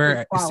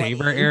Saver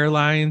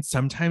airlines,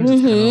 sometimes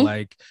it's kind of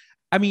like,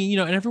 I mean, you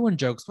know, and everyone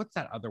jokes, what's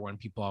that other one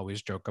people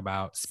always joke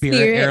about?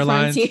 Spirit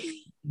Airlines.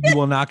 You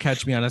will not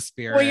catch me on a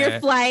Spirit. Or your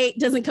flight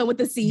doesn't come with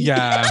a seat.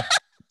 Yeah.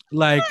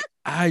 Like,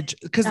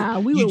 because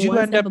you do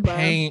end up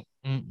paying.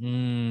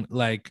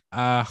 Like,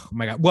 oh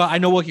my God. Well, I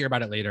know we'll hear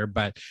about it later,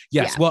 but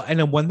yes. Well, and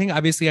then one thing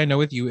obviously I know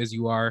with you is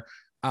you are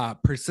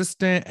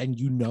persistent and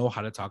you know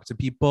how to talk to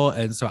people.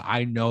 And so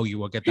I know you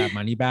will get that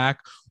money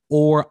back.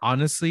 Or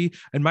honestly,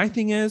 and my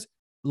thing is,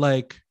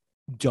 like,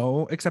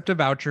 don't accept a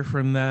voucher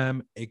from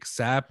them,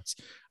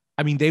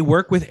 I mean, they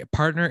work with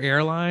partner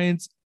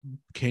airlines.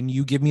 Can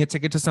you give me a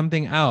ticket to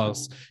something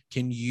else?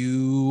 Can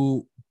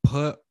you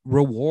put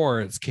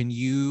rewards? Can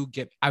you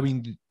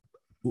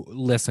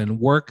listen,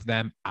 work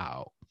them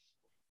out.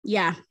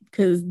 Yeah,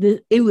 because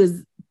it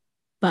was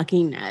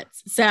fucking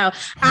nuts. So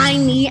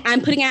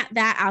I'm putting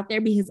that out there,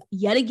 because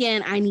yet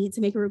again, I need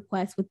to make a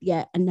request with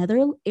yet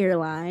another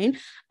airline.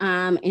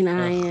 And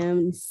I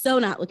am so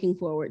not looking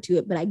forward to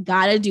it, but I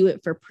gotta do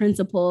it for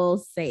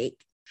principle's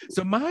sake.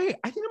 So I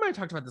think I might have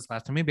talked about this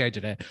last time. Maybe I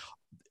didn't.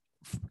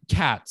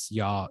 Cats,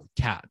 y'all.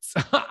 Cats.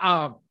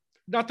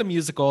 Not the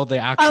musical, the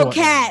actual. Oh,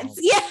 Cats.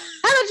 Yeah.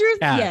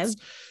 Cats. Yes.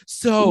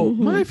 So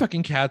my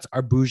fucking cats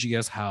are bougie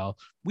as hell.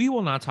 We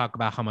will not talk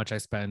about how much I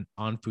spend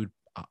on food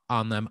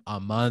on them a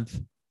month,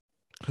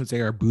 because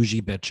they are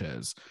bougie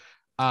bitches.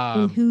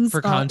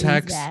 For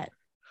context,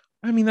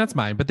 I mean, that's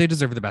mine, but they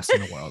deserve the best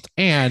in the world.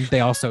 And they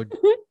also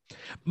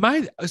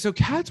so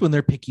cats, when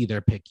they're picky,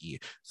 they're picky.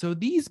 So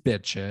these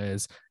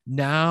bitches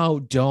now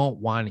don't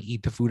want to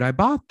eat the food I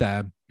bought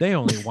them. They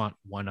only want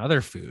one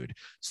other food.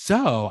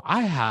 So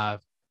I have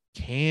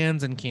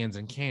cans and cans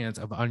and cans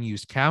of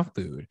unused cat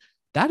food.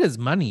 That is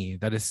money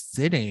that is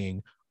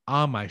sitting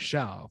on my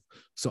shelf.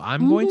 So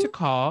I'm going to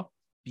call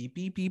beep,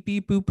 beep, beep,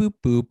 beep, boop, boop,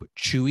 boop,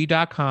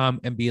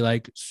 chewy.com and be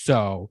like,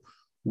 so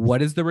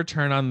what is the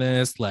return on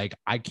this? Like,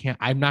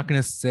 I'm not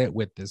going to sit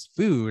with this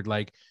food.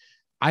 Like,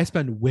 I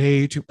spend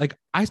way too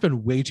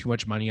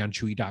much money on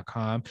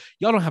chewy.com.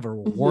 Y'all don't have a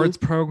rewards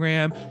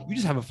program. You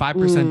just have a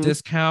 5%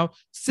 discount.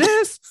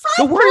 Sis,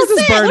 the world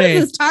is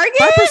burning.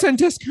 5%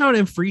 discount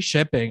and free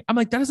shipping. I'm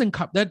like, that doesn't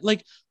that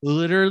like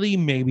literally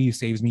maybe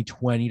saves me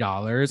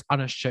 $20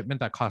 on a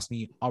shipment that cost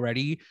me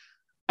already.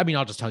 I mean,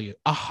 I'll just tell you,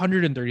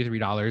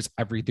 $133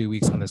 every 3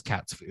 weeks on this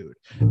cat's food.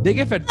 They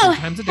get fed 3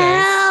 times a day.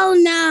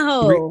 Hell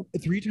no.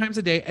 Three times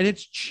a day. And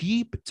it's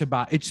cheap to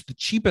buy. It's the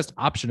cheapest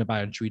option to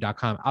buy on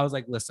chewy.com. I was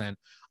like, listen,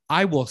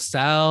 I will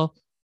sell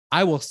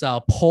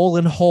pole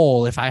and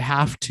whole if I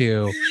have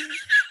to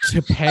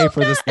pay for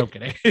this. No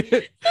kidding.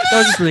 That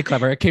was just really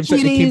clever. It came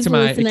to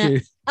my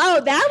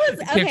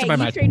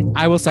mind.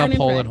 I will sell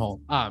pole and whole.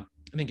 I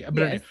think,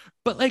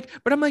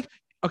 but I'm like,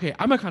 okay,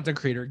 I'm a content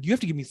creator. You have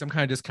to give me some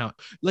kind of discount.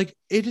 Like,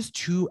 it is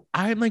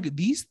I'm like,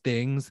 these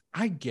things,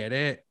 I get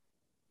it.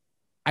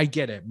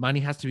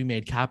 Money has to be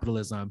made,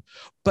 capitalism.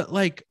 But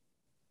like,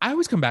 I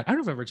always come back. I don't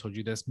know if I've ever told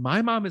you this.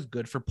 My mom is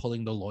good for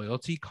pulling the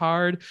loyalty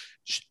card.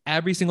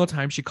 Every single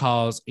time she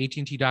calls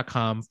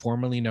AT&T.com,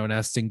 formerly known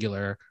as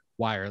Singular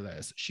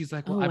Wireless, she's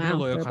like, well, I've been a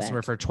loyal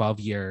customer for 12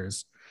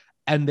 years.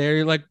 And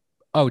they're like,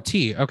 oh,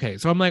 T. Okay.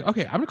 So I'm like,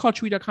 okay, I'm going to call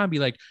Chewy.com and be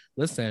like,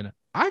 listen,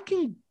 I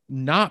can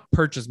not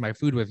purchase my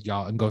food with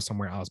y'all and go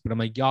somewhere else, but I'm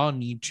like, y'all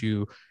need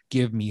to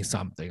give me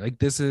something. Like,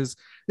 this is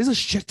a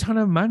shit ton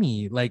of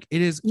money. Like,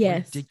 it is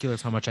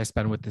ridiculous how much I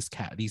spend with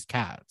these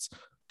cats.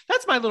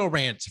 That's my little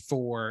rant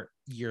for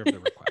Year of the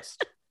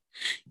Request.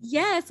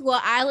 Yes.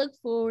 Well, I look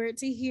forward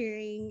to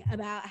hearing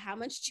about how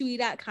much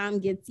Chewy.com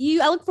gets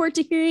you. I look forward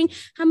to hearing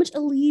how much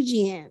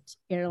Allegiant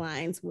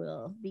Airlines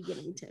will be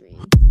getting to me.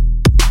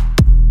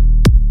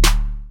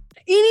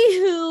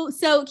 Anywho,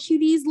 so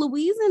cuties,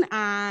 Louise and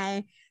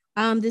I,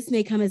 this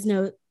may come as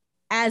no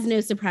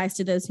surprise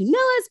to those who know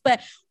us,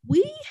 but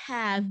we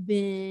have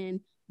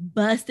been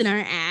busting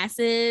our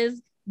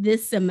asses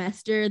this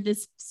semester,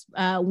 this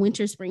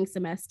winter spring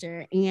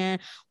semester, and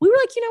we were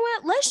like, you know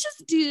what, let's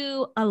just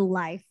do a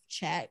life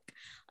check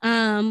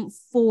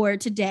for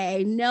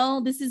today.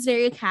 No, this is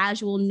very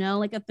casual, no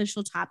like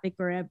official topic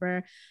or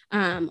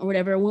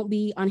whatever. It won't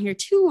be on here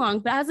too long.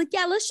 But I was like,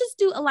 yeah, let's just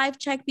do a live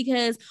check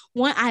because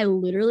one, I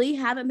literally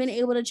haven't been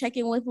able to check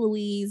in with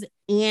Louise,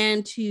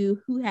 and two,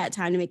 who had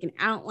time to make an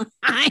outline?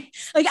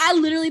 Like I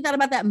literally thought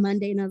about that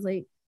Monday and I was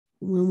like,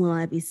 when will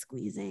I be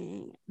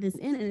squeezing this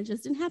in? And it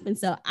just didn't happen.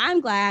 So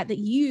I'm glad that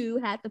you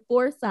had the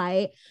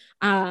foresight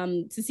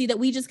to see that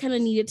we just kind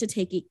of needed to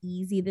take it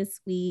easy this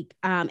week.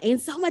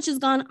 And so much has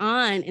gone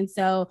on. And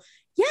so,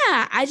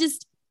 yeah,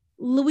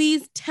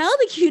 Louise, tell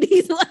the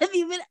cuties what have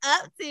you been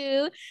up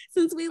to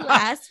since we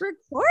last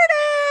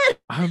recorded?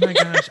 Oh my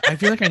gosh. I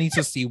feel like I need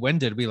to see, when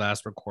did we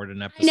last record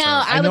an episode?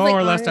 I know like,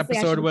 our honestly,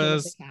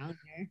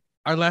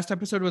 last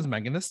episode was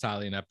Megan Thee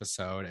Stallion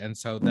episode. And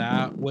so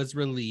that was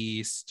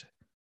released.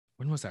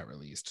 When was that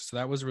released? So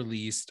that was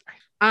released.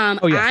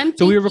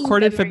 So we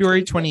recorded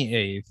February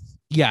 28th.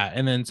 Yeah.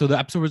 And then so the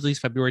episode was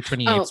released February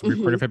 28th. So we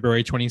recorded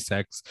February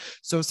 26th.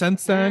 So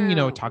since then,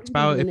 talked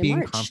about it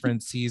being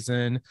conference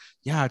season.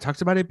 Yeah, I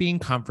talked about it being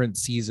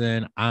conference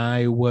season.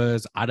 I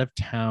was out of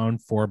town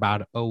for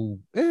about a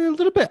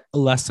little bit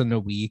less than a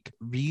week.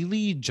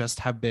 Really just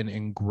have been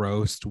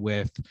engrossed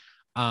with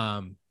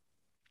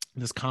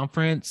this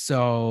conference.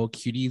 So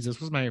cuties,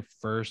 this was my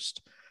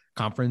first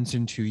conference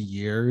in 2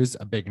 years,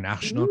 a big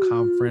national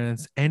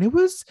conference, and it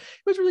was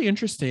really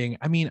interesting.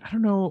 I mean, I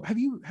don't know, have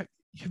you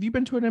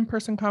been to an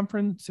in-person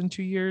conference in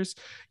 2 years?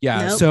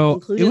 Yeah. Nope,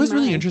 so it was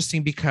really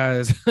interesting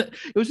because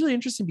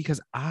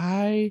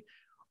I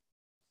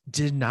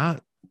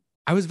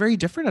was very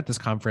different at this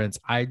conference.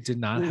 I did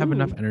not have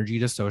enough energy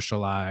to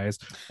socialize.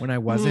 When I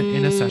wasn't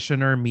in a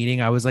session or a meeting,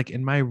 I was like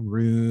in my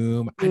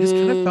room. I just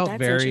kind of felt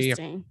very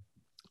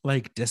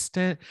like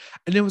distant,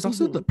 and it was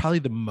also probably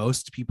the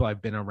most people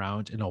I've been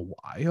around in a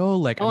while.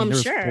 Like, I mean, there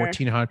was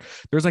 1,400.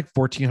 There was like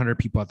 1,400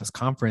 people at this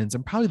conference,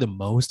 and probably the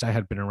most I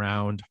had been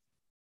around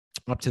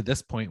up to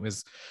this point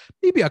was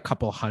maybe a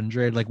couple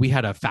hundred. Like, we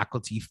had a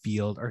faculty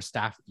field or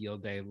staff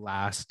field day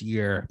last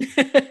year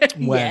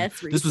when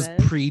this was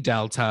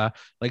pre-Delta.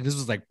 Like, this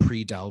was like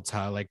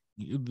pre-Delta, like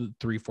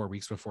 3-4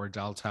 weeks before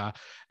Delta,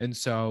 and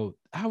so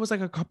I was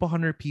like a couple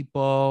hundred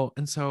people,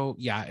 and so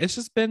yeah, it's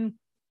just been.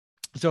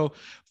 So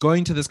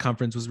going to this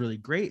conference was really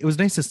great. It was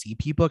nice to see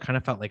people. It kind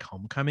of felt like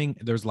homecoming.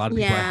 There was a lot of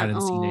people I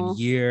hadn't seen in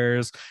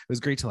years. It was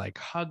great to like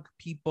hug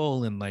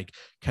people and like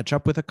catch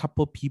up with a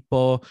couple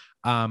people.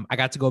 I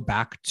got to go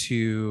back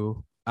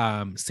to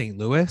St.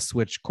 Louis,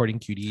 which Courting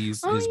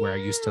Cuties is where I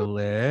used to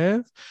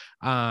live.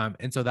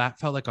 And so that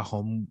felt like a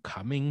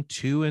homecoming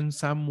too in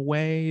some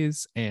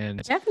ways.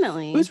 And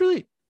definitely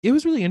it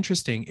was really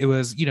interesting. It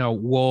was,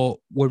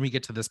 when we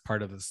get to this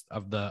part of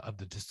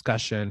the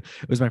discussion,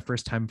 it was my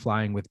first time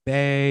flying with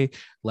Bay,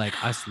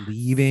 like us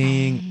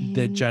leaving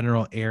the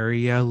general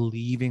area,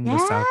 leaving the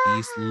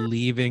Southeast,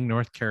 leaving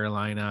North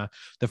Carolina.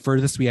 The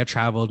furthest we had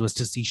traveled was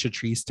to see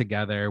Shatrice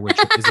together, which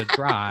is a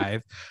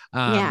drive.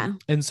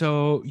 And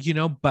so,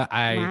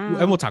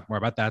 and we'll talk more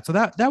about that. So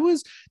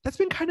that's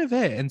been kind of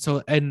it. And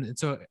so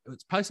it's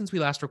probably since we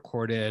last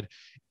recorded,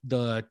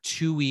 the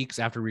 2 weeks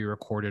after we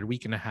recorded,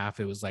 week and a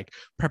half, it was like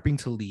prepping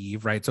to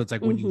leave, right? So it's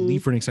like when you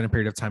leave for an extended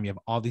period of time, you have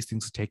all these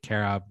things to take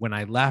care of. When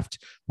I left,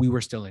 we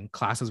were still in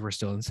classes, we're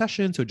still in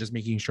session. So just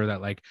making sure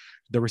that like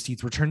the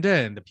receipts were turned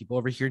in, the people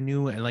over here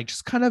knew, and like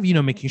just kind of,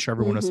 making sure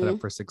everyone was set up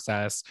for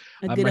success.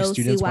 My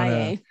students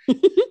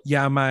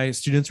my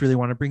students really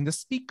want to bring this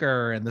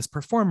speaker and this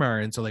performer.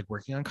 And so like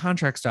working on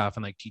contract stuff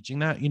and like teaching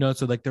that,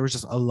 so like there was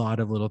just a lot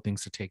of little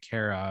things to take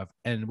care of.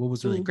 And what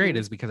was really great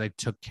is because I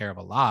took care of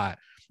a lot,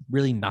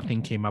 really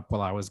nothing came up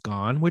while I was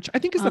gone, which I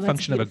think is the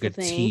function of a good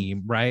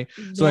team, right?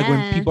 So like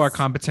when people are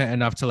competent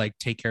enough to like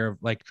take care of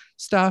like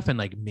stuff, and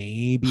like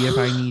maybe if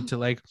I need to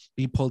like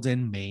be pulled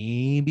in,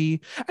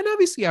 maybe. And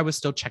obviously I was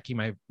still checking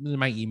my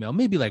email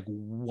maybe like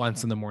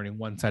once in the morning,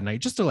 once at night,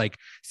 just to like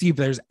see if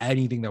there's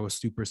anything that was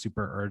super,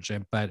 super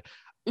urgent. But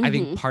I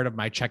think part of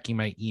my checking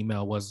my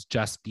email was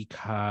just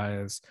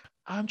because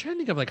I'm trying to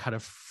think of like how to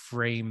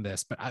frame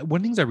this, but one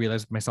of the things I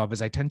realized with myself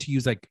is I tend to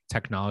use like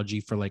technology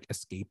for like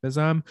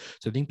escapism.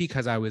 So I think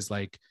because I was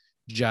like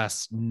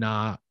just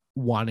I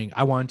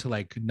wanted to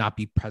like not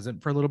be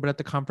present for a little bit at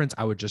the conference,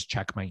 I would just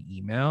check my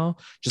email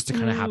just to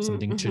kind of have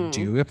something to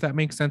do, if that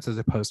makes sense, as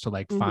opposed to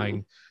like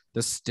find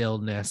the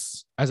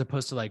stillness, as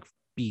opposed to like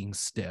being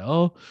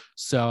still.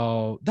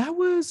 So that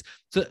was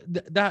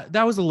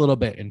that was a little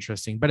bit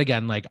interesting. But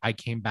again, like I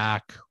came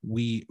back,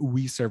 we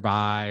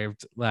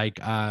survived, like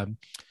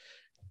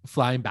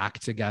flying back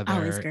together.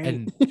 Oh, great.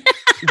 And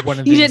one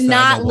of the you did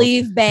not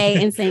leave Bay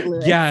in St.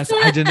 Louis. Yes,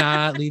 I did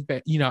not leave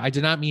Bay. I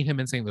did not meet him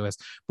in St. Louis.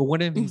 But one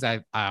of the things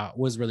I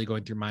was really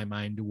going through my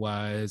mind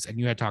was, and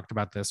you had talked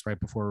about this right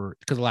before,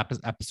 because the last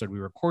episode we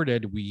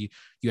recorded, you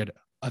had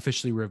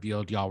officially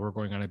revealed y'all were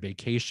going on a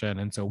vacation.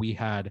 And so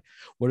what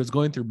was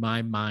going through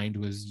my mind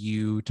was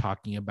you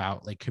talking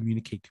about like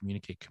communicate,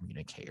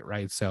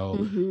 right?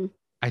 So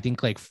I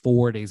think like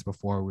 4 days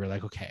before, we were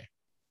like, okay,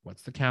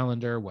 what's the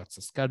calendar? What's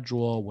the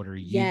schedule? What are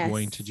you Yes.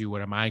 going to do?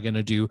 What am I going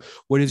to do?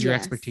 What is your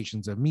Yes.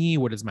 expectations of me?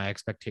 What is my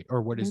expectation,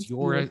 or what is That's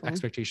your beautiful.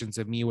 expectations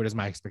of me? What is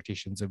my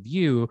expectations of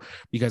you?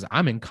 Because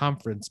I'm in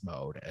conference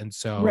mode. And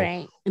so,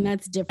 Right. And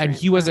that's different. and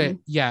he was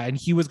and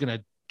he was going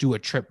to do a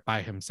trip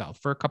by himself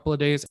for a couple of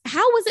days.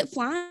 How was it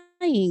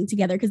flying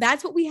together? Because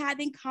that's what we had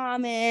in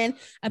common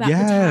about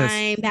Yes. the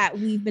time that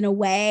we've been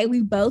away.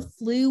 We both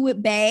flew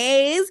with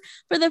Bays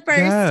for the first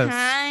Yes.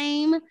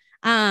 time.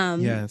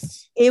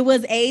 Yes. It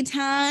was a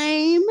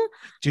time.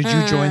 Did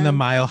you join the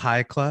Mile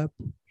High Club?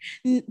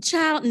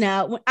 Child,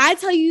 no. When I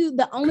tell you,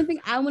 the only thing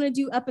I want to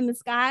do up in the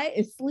sky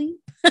is sleep.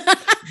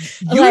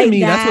 You and me,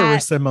 that's where we're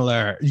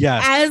similar.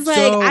 Yes. I was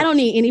like, I don't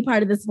need any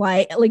part of this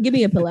flight. Like, give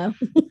me a pillow.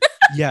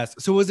 Yes.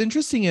 So what's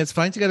interesting is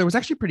flying together was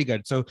actually pretty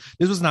good. So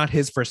this was not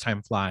his first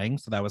time flying,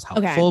 so that was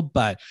helpful,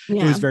 but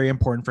it was very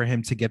important for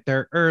him to get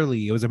there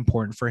early. It was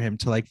important for him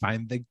to like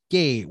find the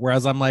gate.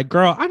 Whereas I'm like,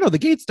 girl, I know the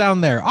gate's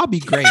down there. I'll be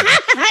great.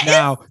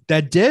 Now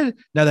that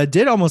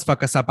did almost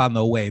fuck us up on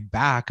the way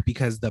back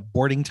because the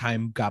boarding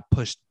time got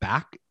pushed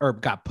back or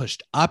got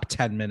pushed up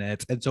 10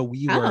 minutes. And so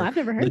we were I've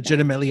never heard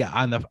legitimately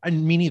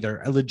me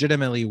neither.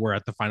 Legitimately we're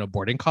at the final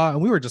boarding call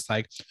and we were just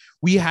like,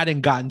 we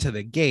hadn't gotten to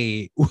the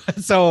gate.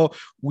 So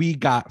we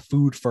got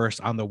food first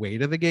on the way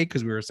to the gate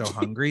because we were so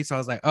hungry. So I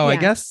was like, I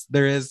guess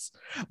there is,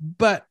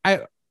 but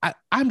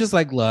I'm just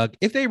like, look,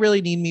 if they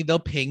really need me, they'll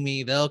ping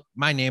me.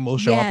 My name will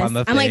show up on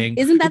the thing. Like,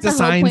 isn't that the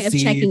whole point of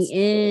checking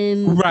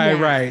in? Right,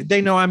 right.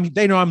 They know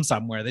I'm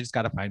somewhere. They just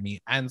got to find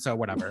me. And so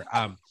whatever.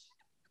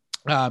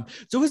 So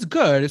it was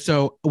good.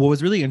 So what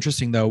was really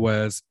interesting though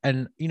was,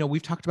 and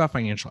we've talked about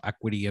financial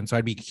equity, and so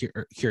I'd be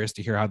curious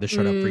to hear how this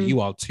showed up for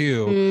you all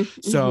too.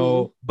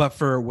 So, but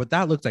for what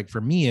that looked like for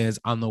me is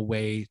on the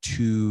way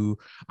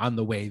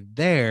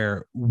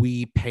there,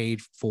 we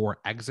paid for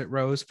exit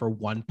rows for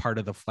one part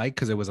of the flight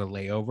because it was a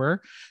layover.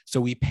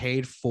 So we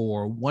paid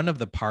for one of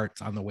the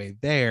parts on the way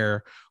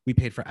there. We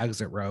paid for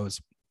exit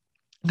rows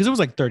because it was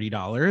like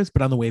 $30,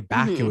 but on the way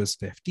back it was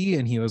 $50.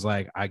 And he was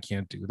like, I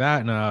can't do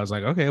that. And I was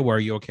like, okay, well, are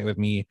you okay with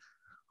me?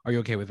 Are you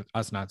okay with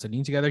us not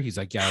sitting together? He's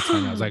like, yeah, that's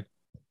fine. I was like,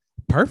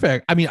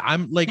 perfect. I mean,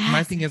 I'm like,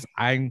 my thing is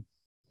I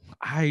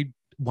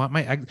want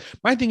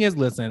my thing is,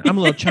 listen, I'm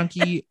a little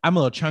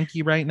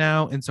chunky right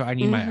now. And so I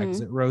need my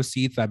exit row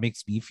seats. That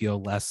makes me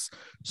feel less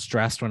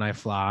stressed when I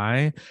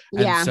fly.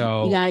 And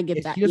so you gotta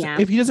get that.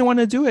 If he doesn't want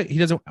to do it, he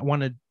doesn't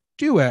want to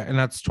do it, and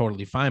that's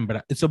totally fine.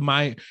 But so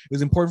it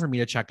was important for me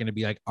to check in to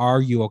be like,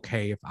 are you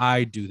okay if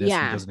I do this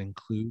and it doesn't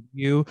include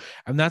you?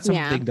 And that's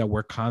something that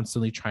we're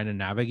constantly trying to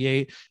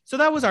navigate. So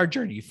that was our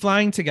journey.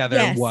 Flying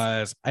together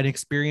was an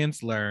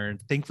experience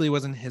learned. Thankfully it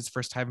wasn't his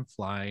first time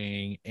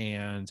flying,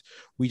 and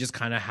we just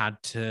kind of had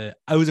to,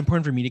 it was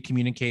important for me to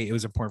communicate. It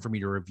was important for me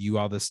to review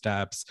all the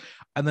steps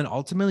and then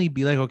ultimately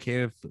be like,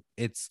 okay,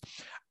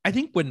 I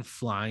think when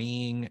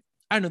flying,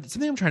 I don't know,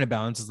 something I'm trying to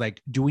balance is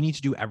like, do we need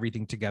to do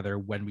everything together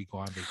when we go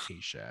on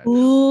vacation?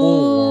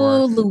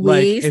 Ooh,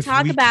 Louise, like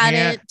talk about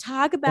it.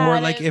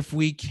 Or like if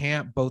we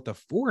can't both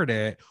afford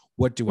it,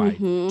 what do I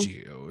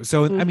do?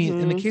 So, I mean,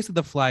 in the case of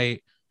the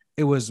flight,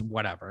 it was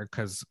whatever,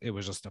 because it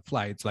was just a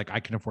flight. It's like, I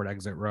can afford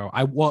exit row.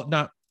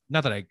 Not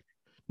that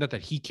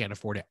he can't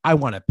afford it. I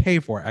want to pay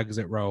for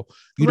exit row.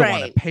 You don't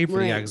want to pay for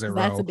the exit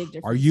row. A big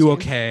difference. Are you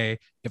okay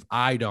if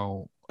I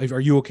don't? Are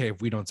you okay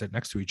if we don't sit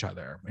next to each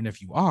other? And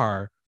if you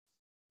are,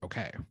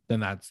 okay,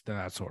 then that's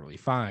totally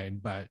fine.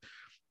 But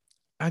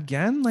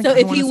again, like, so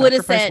if you would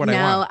have said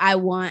no, I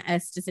want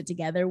us to sit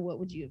together, what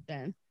would you have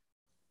done?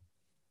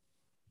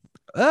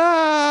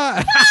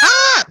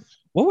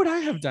 What would I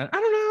have done? I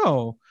don't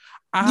know.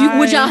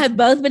 Would y'all have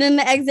both been in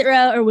the exit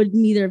row, or would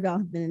neither of y'all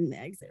have been in the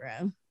exit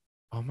row?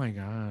 Oh my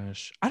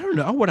gosh, I don't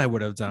know what I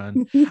would have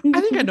done.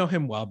 I think I know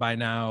him well by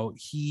now.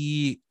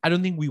 I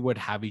don't think we would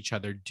have each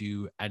other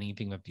do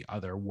anything that the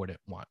other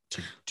wouldn't want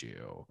to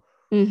do.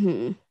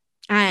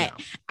 I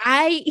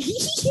cannot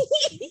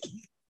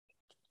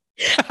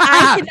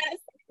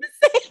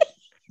say.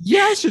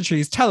 Yeah,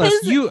 Shatrice, tell us.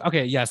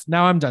 Okay, yes,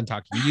 now I'm done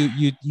talking.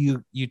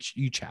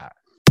 You chat.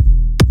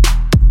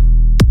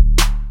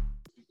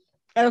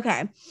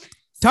 Okay.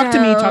 Talk to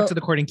me, talk to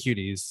the courting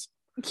cuties.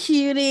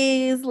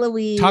 Cuties,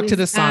 Louise. Talk to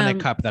the Sonic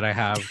cup that I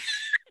have.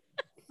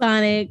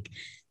 Sonic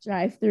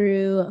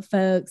drive-through,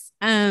 folks.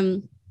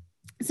 So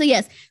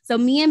yes, so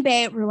me and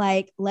Babe were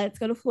like, let's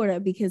go to Florida,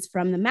 because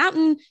from the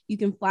mountain you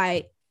can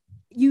fly.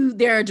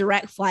 There are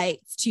direct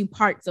flights to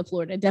parts of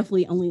Florida,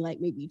 definitely only like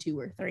maybe 2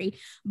 or 3.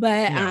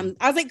 But I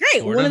was like,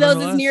 great, Florida, one of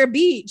those is near a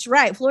beach,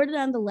 right? Florida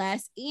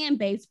nonetheless, and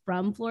Babe's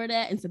from Florida.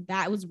 And so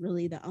that was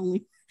really the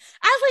only,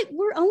 I was like,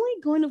 we're only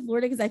going to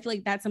Florida because I feel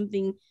like that's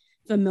something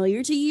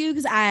familiar to you,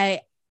 because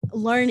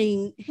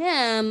learning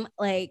him,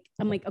 like,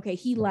 I'm like, okay,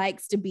 he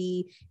likes to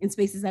be in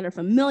spaces that are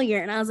familiar.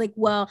 And I was like,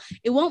 well,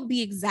 it won't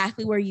be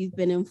exactly where you've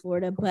been in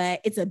Florida,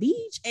 but it's a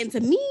beach. And to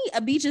me, a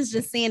beach is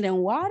just sand and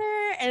water.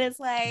 And it's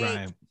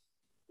like,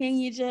 can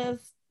you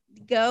just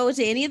go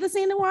to any of the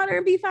sand and water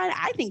and be fine?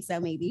 I think so,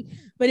 maybe.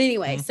 But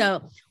anyway,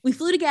 so we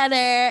flew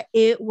together.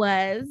 It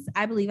was,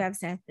 I believe I've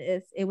said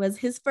this, it was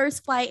his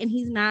first flight, and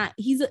he's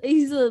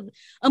a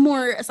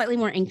slightly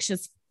more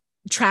anxious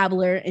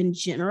traveler in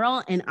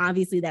general, and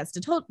obviously that's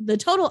the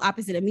total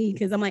opposite of me,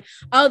 because I'm like,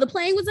 oh, the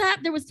plane was up,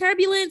 there was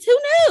turbulence, who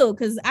knew?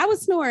 Because I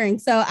was snoring,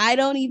 so I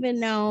don't even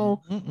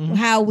know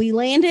how we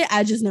landed.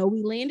 I just know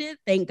we landed,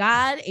 thank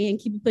God, and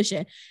keep it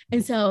pushing.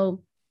 And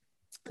so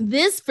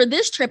for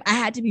this trip, I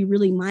had to be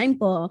really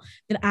mindful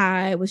that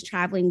I was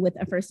traveling with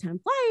a first-time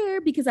flyer,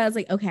 because I was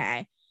like,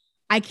 okay,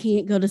 I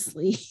can't go to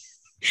sleep.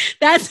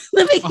 That's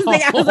the biggest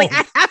thing. I was like,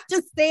 I have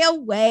to stay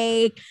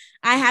awake.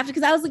 I have to,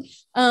 because I was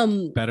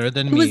like, better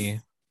than me.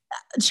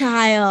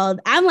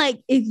 Child, I'm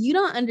like, if you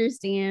don't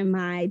understand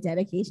my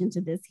dedication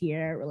to this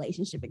here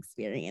relationship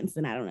experience,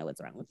 then I don't know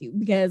what's wrong with you.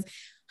 Because,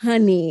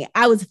 honey,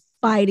 I was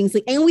fighting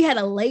sleep, and we had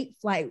a late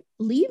flight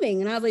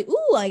leaving, and I was like,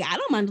 ooh, like, I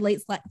don't mind a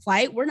late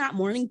flight. We're not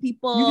morning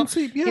people. You can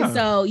sleep, yeah. And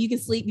so you can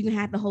sleep. You can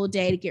have the whole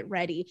day to get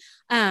ready.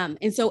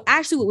 And so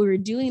actually, what we were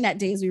doing that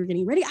day as we were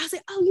getting ready, I was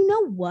like, oh, you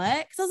know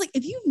what? Because I was like,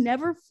 if you've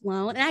never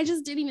flown, and I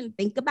just didn't even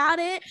think about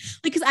it,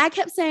 because I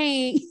kept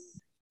saying,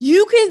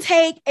 you can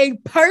take a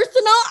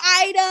personal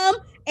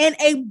item and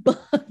a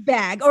book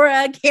bag or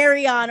a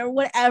carry-on or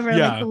whatever,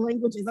 like the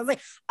languages. I was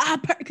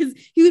like, because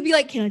he would be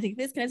like, can I take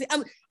this? Can I take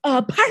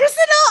a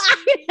personal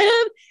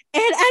item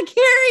and a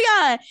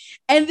carry-on?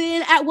 And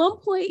then at one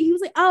point he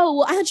was like, oh,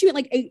 well, I thought you meant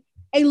like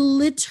a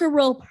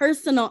literal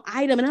personal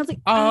item. And I was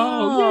like,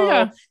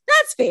 oh,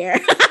 that's fair.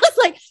 I was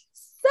like,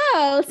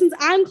 so since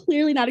I'm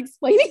clearly not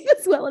explaining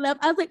this well enough,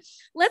 I was like,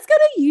 let's go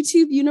to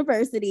YouTube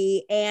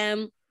University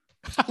and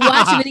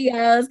watch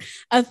videos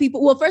of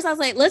people. Well, first I was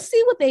like, let's see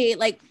what they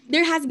like.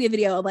 There has to be a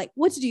video of like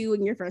what to do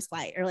in your first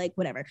flight or like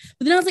whatever.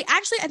 But then I was like,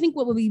 actually, I think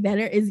what would be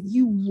better is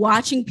you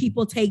watching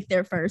people take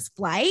their first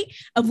flight,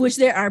 of which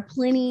there are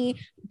plenty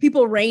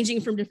people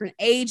ranging from different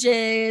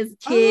ages,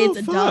 kids,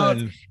 adults,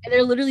 and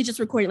they're literally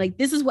just recording. Like,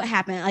 this is what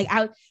happened.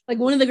 Like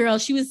one of the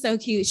girls, she was so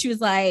cute. She was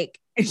like,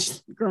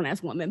 grown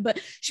ass woman, but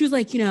she was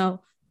like, you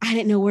know, I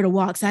didn't know where to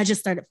walk, so I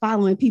just started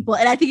following people.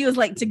 And I think it was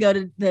like to go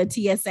to the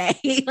TSA,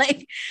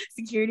 like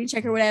security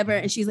check or whatever.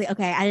 And she's like,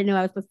 okay, I didn't know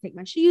I was supposed to take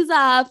my shoes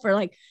off or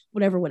like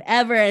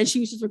whatever. And she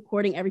was just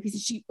recording every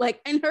piece. She like,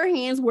 and her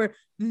hands were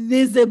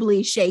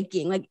visibly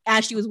shaking, like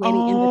as she was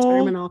waiting in the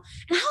terminal.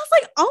 And I was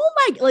like, oh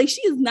my, like she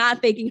is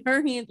not faking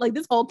her hands. Like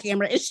this whole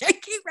camera is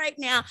shaking right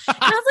now. And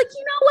I was like,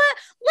 you know what?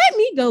 Let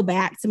me go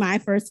back to my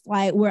first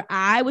flight where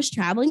I was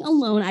traveling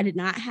alone. I did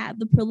not have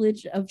the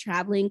privilege of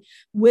traveling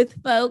with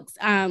folks.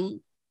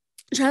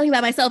 Traveling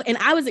by myself, and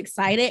I was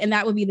excited, and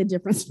that would be the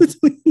difference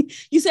between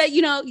you said,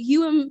 you know,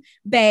 you and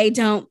Bae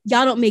y'all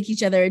don't make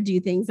each other do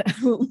things that I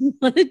don't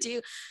want to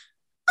do.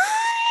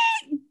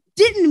 I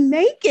didn't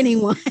make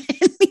anyone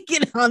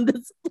get on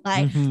this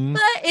flight,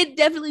 but it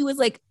definitely was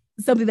like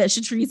something that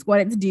Shatrice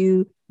wanted to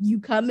do. You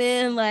come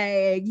in,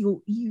 like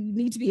you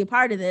need to be a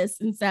part of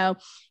this, and so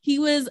he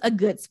was a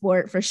good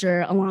sport for sure,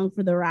 along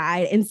for the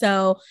ride, and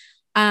so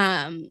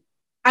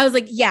I was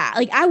like, yeah,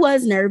 like I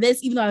was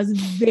nervous, even though I was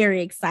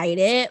very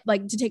excited,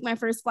 like to take my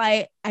first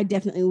flight. I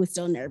definitely was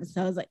still nervous.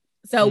 So I was like,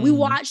 we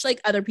watched like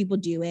other people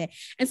do it.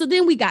 And so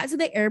then we got to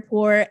the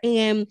airport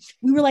and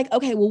we were like,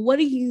 okay, well, what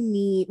do you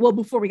need? Well,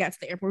 before we got to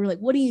the airport, we were like,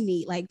 what do you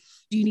need? Like,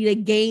 do you need a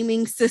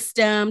gaming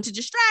system to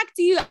distract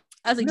you?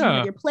 I was like, do you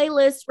have your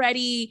playlist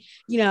ready?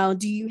 You know,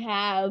 do you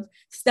have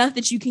stuff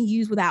that you can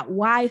use without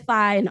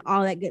Wi-Fi and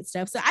all that good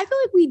stuff? So I feel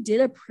like we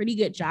did a pretty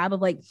good job of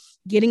like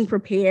getting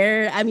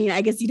prepared. I mean,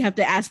 I guess you'd have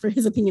to ask for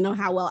his opinion on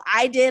how well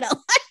I did like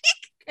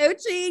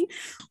coaching.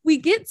 We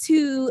get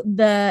to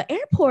the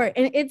airport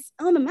and it's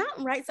on the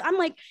mountain, right? So I'm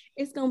like,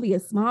 it's going to be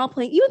a small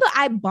plane, even though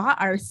I bought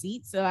our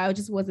seats. So I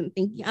just wasn't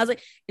thinking. I was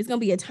like, it's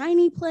going to be a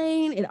tiny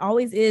plane. It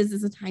always is.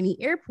 It's a tiny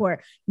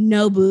airport.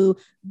 No, boo.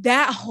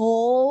 That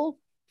whole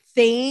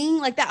thing,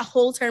 like that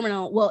whole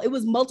terminal, well, it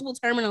was multiple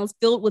terminals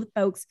filled with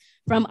folks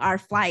from our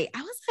flight.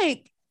 I was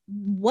like,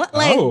 what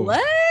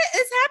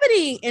is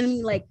happening?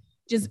 And like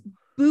just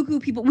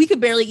buku people. We could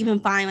barely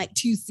even find like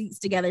two seats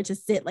together to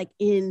sit like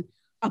in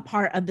a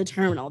part of the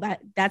terminal.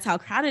 That's how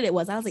crowded it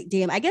was. I was like,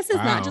 damn, I guess it's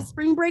not just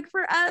spring break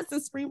for us,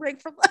 it's spring break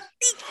for like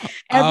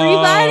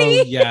everybody.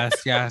 Oh,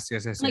 yes.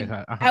 Like,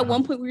 at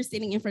one point we were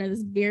sitting in front of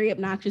this very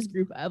obnoxious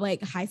group of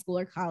like high school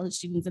or college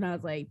students, and I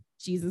was like,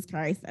 Jesus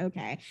Christ,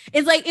 okay.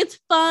 It's like, it's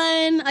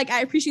fun. Like,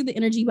 I appreciate the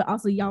energy, but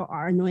also y'all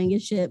are annoying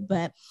as shit,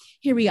 but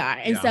here we are.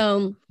 And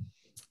so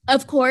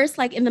of course,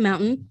 like in the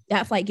mountain,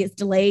 that flight gets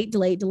delayed.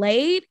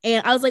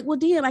 And I was like, well,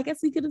 damn, I guess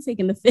we could have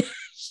taken the fish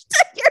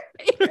to your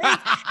favorite.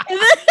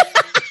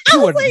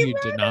 You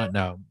did not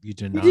know. You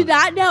did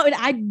not know.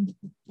 And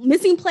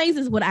missing planes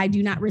is what I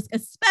do not risk,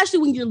 especially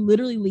when you're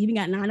literally leaving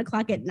at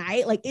 9:00 at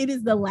night. Like, it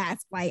is the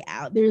last flight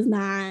out. There's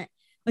not,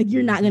 like,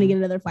 you're not going to get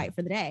another flight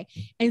for the day.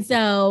 And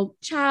so,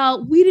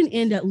 child, we didn't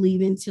end up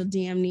leaving till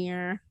damn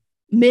near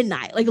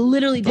midnight. Like,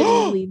 literally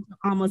didn't leave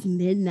almost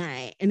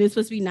midnight. And it's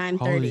supposed to be 9:30.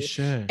 Holy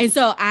shit. And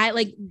so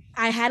I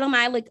had on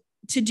my like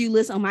to-do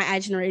list on my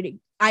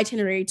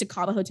itinerary to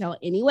call the hotel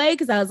anyway,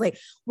 because I was like,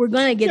 we're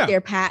gonna get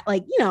there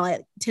like, you know,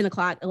 at 10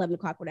 o'clock, 11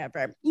 o'clock,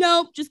 whatever.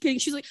 No, just kidding.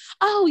 She's like,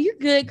 oh, you're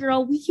good,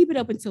 girl. We keep it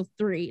open until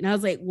 3. And I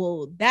was like,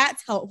 well,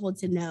 that's helpful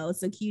to know.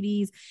 So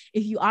cuties,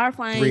 if you are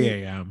flying 3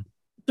 a.m.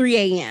 3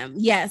 a.m.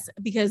 Yes,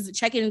 because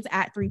check-in's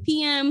at 3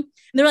 p.m. And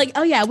they're like,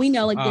 oh yeah, we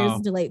know, like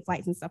there's delayed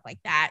flights and stuff like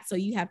that. So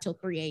you have till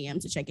 3 a.m.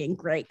 to check in.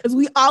 Great. Because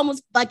we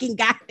almost fucking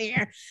got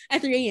there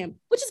at 3 a.m.,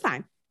 which is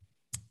fine.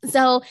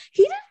 So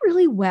he did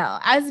really well.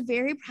 I was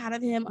very proud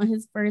of him on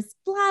his first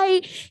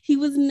flight. He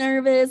was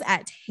nervous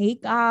at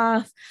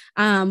takeoff,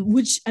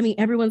 which, I mean,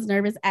 everyone's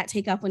nervous at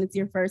takeoff when it's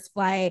your first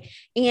flight.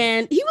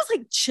 And he was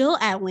like chill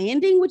at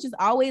landing, which is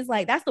always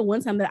like, that's the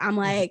one time that I'm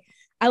like,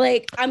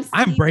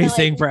 I'm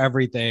bracing for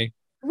everything.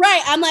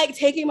 Right. I'm like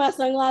taking my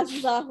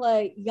sunglasses off,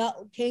 like,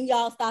 y'all, can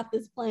y'all stop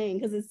this plane?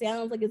 Because it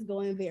sounds like it's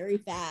going very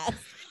fast.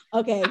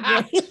 Okay,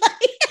 great.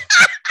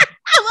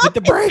 Hit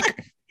the brake.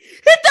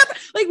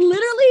 Like,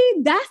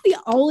 literally, that's the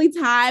only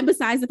time,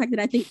 besides the fact that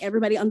I think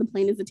everybody on the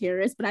plane is a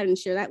terrorist, but I didn't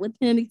share that with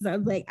him because I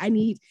was like, I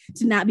need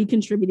to not be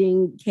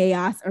contributing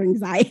chaos or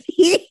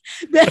anxiety.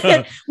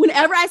 But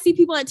whenever I see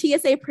people at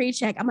TSA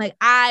pre-check, I'm like,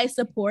 I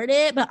support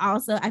it, but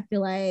also I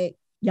feel like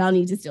y'all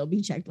need to still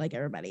be checked like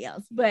everybody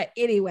else. But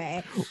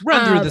anyway,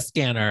 run through the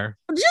scanner.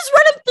 Just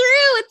run them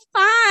through. It's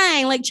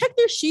fine. Like, check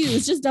their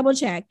shoes. Just double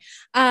check.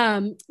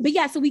 But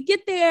yeah, so we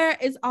get there.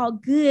 It's all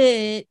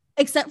good,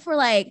 except for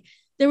like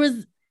there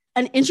was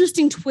an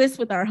interesting twist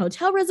with our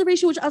hotel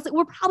reservation, which I was like,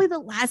 we're probably the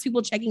last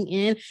people checking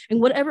in, and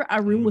whatever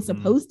our room was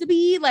supposed to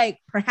be, like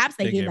perhaps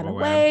they gave that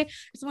away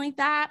or something like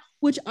that,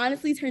 which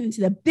honestly turned into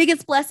the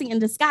biggest blessing in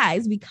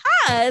disguise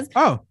because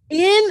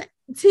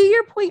to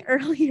your point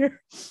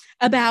earlier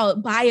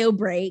about bio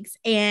breaks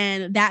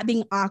and that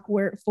being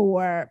awkward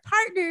for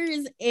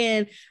partners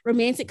and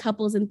romantic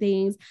couples and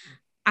things,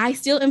 I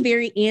still am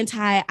very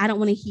anti, I don't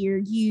want to hear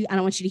you, I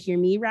don't want you to hear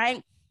me,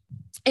 right?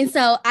 And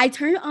so I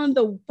turned on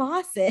the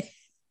faucet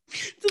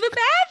to the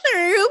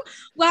bathroom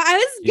while I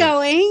was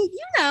going,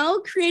 you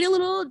know, create a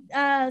little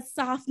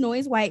soft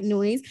noise, white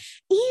noise.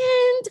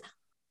 And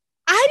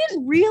I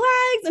didn't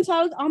realize until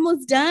I was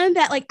almost done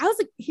that like I was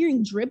like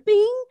hearing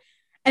dripping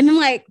and then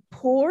like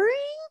pouring.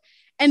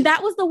 And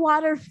that was the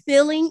water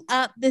filling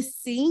up the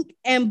sink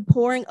and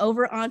pouring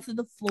over onto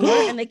the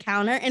floor and the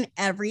counter and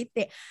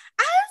everything.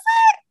 I was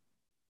like,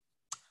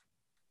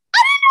 I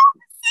didn't know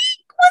the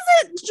sink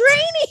wasn't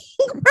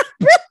draining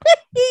properly.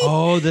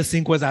 Oh, the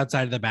sink was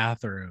outside of the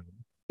bathroom.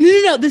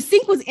 No. The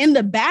sink was in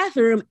the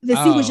bathroom. The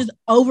sink was just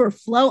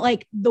overflow.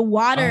 Like the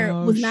water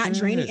was not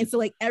draining. And so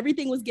like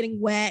everything was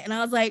getting wet. And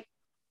I was like,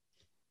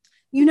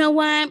 you know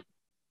what?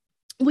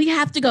 We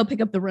have to go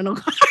pick up the rental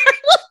car.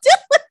 We'll deal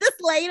with this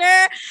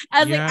later.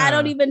 I was like, I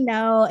don't even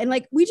know. And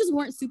like, we just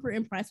weren't super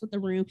impressed with the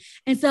room.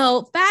 And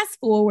so fast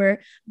forward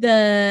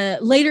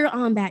later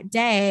on that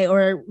day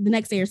or the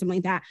next day or something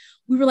like that,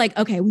 we were like,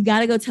 okay, we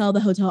got to go tell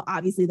the hotel,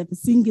 obviously, that the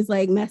sink is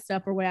like messed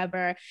up or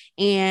whatever.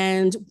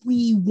 And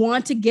we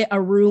want to get a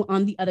room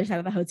on the other side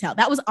of the hotel.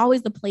 That was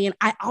always the plan.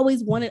 I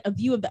always wanted a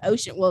view of the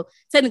ocean. Well,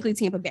 technically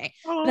Tampa Bay.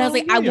 But I was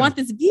like, I want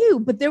this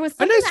view. But there was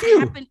something that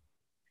happened.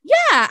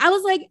 Yeah, I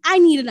was like, I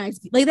need a nice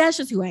view. Like, that's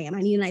just who I am.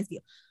 I need a nice view.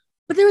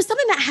 But there was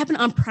something that happened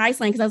on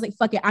Priceline because I was like,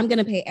 fuck it, I'm going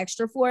to pay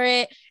extra for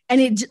it.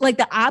 And it like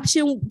the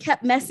option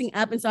kept messing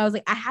up. And so I was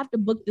like, I have to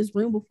book this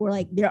room before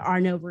like there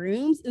are no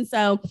rooms. And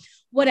so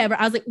whatever,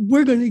 I was like,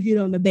 we're going to get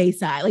on the bay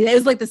side. Like it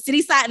was like the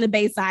city side and the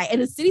bay side.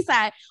 And the city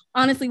side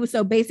honestly was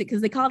so basic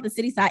because they call it the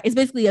city side. It's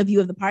basically a view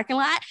of the parking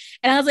lot.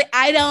 And I was like,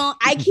 I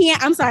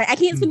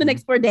can't spend the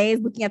next 4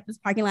 days looking at this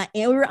parking lot.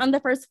 And we were on the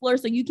first floor,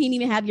 so you can't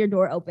even have your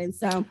door open.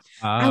 So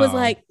I was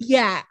like,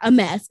 yeah, a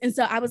mess. And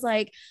so I was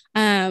like,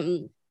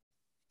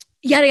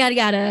 yada, yada,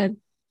 yada.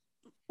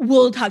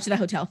 We'll talk to the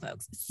hotel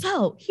folks.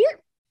 So here,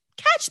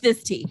 catch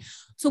this tea.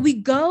 So we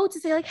go to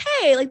say like,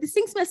 hey, like the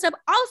sink's messed up.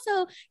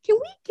 Also, can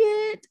we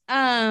get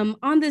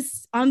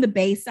on the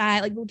bay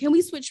side? Like, can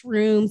we switch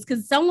rooms?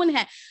 Because someone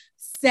had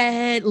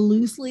said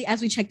loosely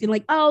as we checked in,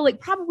 like, oh, like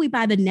probably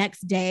by the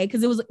next day.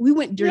 Cause we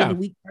went during the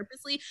week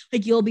purposely,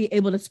 like you'll be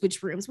able to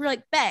switch rooms. We're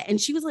like, bet. And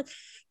she was like,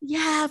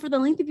 yeah, for the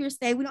length of your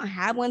stay, we don't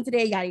have one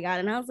today, yada, yada.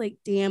 And I was like,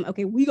 damn,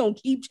 okay, we gonna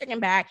keep checking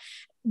back.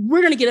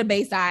 We're gonna get a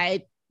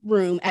Bayside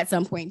room at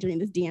some point during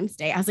this damn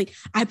stay. I was like,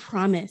 I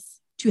promise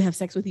to have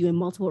sex with you in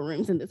multiple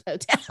rooms in this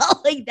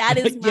hotel. Like that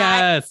is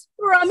my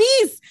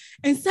promise.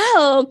 And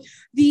so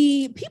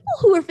the people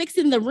who were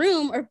fixing the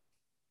room or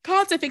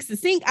called to fix the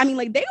sink, I mean,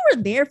 like they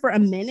were there for a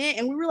minute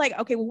and we were like,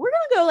 okay, well, we're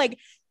gonna go like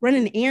run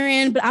an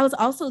errand. But I was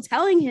also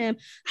telling him,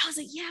 I was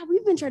like, yeah,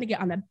 we've been trying to get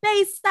on the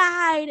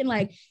Bayside and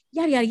like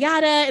yada yada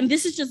yada, and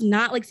this is just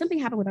not like something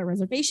happened with our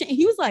reservation. And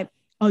he was like,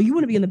 oh, you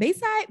want to be on the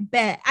Bayside?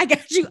 Bet. I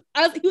got you.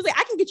 He was like,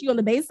 I can get you on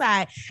the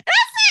Bayside. And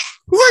I said,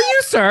 who are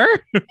you, sir?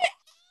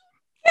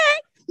 Okay,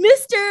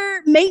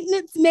 Mr.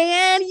 Maintenance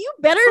Man, you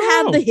better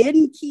have the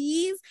hidden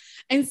keys.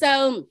 And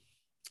so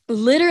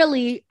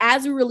literally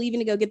as we were leaving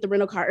to go get the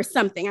rental car or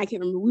something, I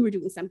can't remember, we were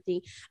doing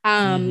something.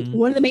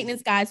 One of the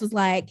maintenance guys was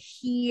like,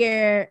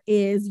 here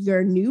is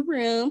your new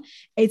room.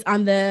 It's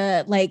on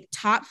the like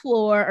top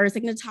floor, or it's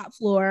like in the top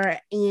floor,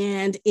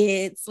 and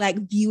it's like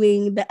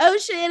viewing the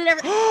ocean and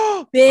everything.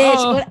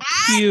 Bitch, when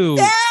cute.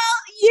 I tell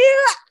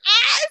you,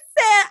 I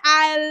said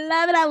I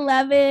love it. I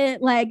love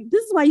it. Like,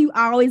 this is why you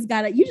just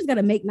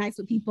gotta make nice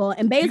with people.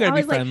 And Bae's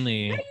always like,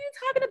 friendly. what are you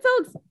talking to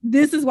folks?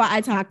 This is why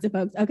I talk to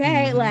folks.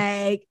 Okay.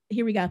 Like,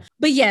 here we go.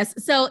 But yes.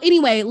 So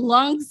anyway,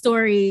 long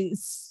story.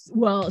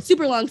 Well,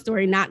 super long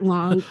story, not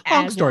long.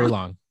 Long story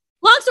long.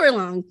 Long story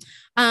long.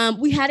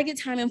 We had a good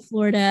time in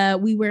Florida.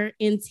 We were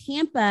in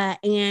Tampa.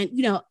 And,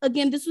 you know,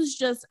 again, this was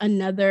just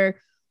another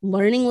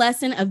learning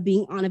lesson of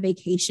being on a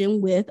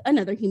vacation with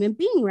another human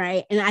being,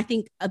 right? And I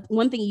think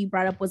one thing you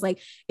brought up was like,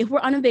 if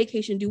we're on a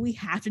vacation, do we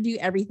have to do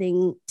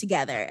everything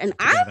together? And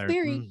I'm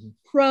very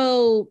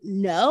pro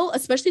no,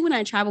 especially when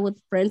I travel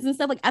with friends and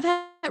stuff. Like, I've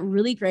had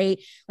really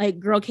great like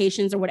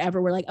girlcations or whatever.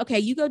 We're like, okay,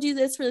 you go do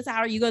this for this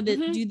hour, you go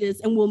do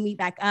this, and we'll meet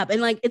back up.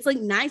 And like, it's like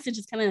nice to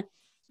just kind of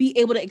be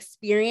able to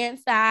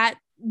experience that,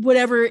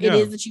 whatever it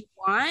is that you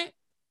want,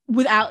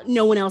 without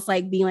no one else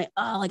like being like,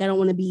 oh, like I don't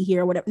want to be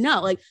here or whatever.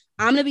 No, like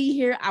I'm gonna be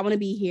here. I want to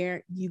be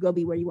here. You go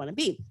be where you want to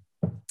be.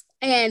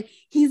 And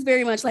he's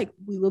very much like,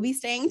 we will be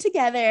staying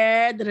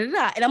together. Da, da,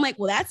 da. And I'm like,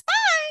 well, that's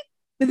fine.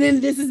 But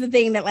then this is the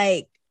thing that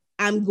like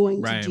I'm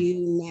going to do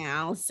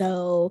now.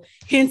 So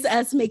hence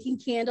us making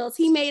candles.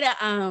 He made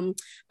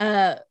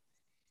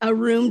a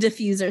room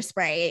diffuser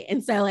spray.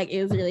 And so like,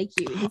 it was really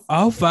cute.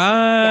 Oh,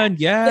 fun.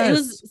 Yeah. Yes. So it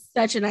was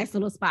such a nice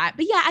little spot.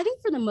 But yeah, I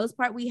think for the most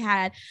part, we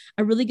had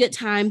a really good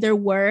time. There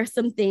were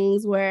some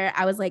things where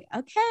I was like,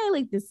 okay,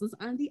 like this was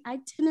on the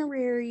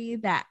itinerary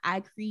that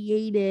I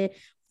created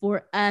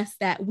for us,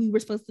 that we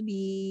were supposed to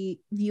be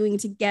viewing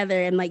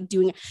together and like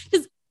doing it.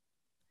 Because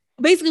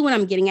basically what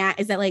I'm getting at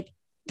is that like,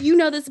 you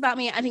know this about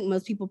me. I think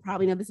most people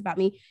probably know this about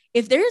me.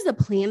 If there's a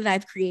plan that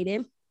I've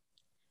created,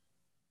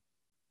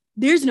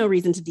 there's no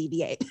reason to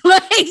deviate.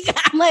 Like,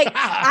 I'm like,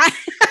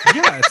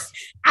 yes,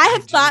 I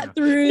have thought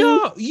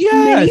through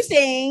many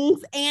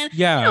things. And,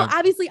 you know,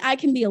 obviously I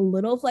can be a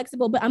little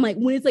flexible, but I'm like,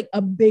 when it's like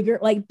a bigger,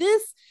 like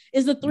this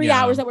is the 3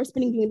 hours that we're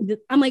spending doing this.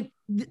 I'm like,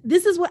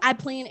 this is what I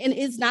plan. And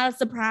it's not a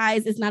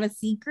surprise. It's not a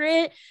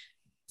secret.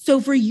 So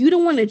for you to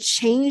want to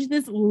change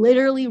this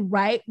literally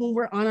right when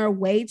we're on our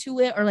way to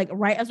it, or like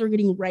right as we're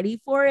getting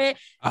ready for it,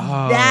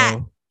 that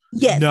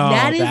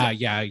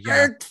is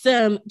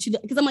irksome to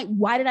because I'm like,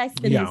 why did I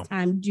spend this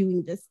time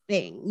doing this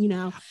thing? You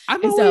know,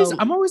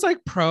 I'm always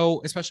like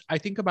pro, especially I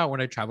think about when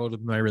I traveled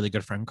with my really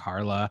good friend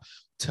Carla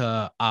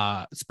to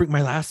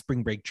my last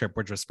spring break trip,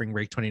 which was spring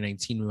break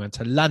 2019. We went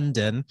to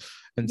London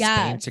and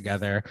Spain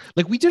together.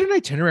 Like, we did an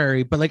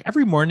itinerary, but like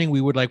every morning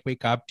we would like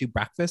wake up, do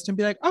breakfast, and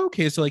be like, oh,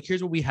 okay, so like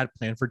here's what we had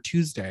planned for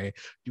Tuesday.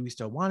 Do we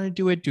still want to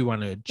do it? Do we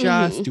want to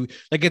adjust? Do we,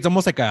 like, it's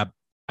almost like a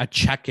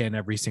check-in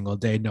every single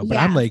day. No, but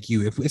I'm like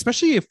you,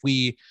 especially if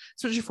we're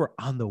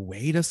on the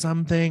way to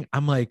something,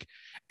 I'm like,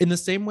 in the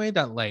same way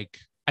that like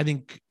I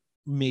think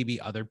maybe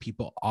other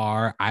people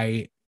are,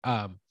 I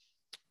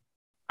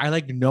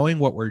like knowing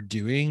what we're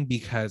doing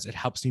because it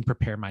helps me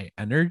prepare my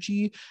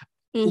energy.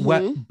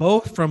 What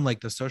both from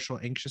like the social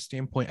anxious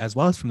standpoint as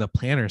well as from the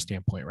planner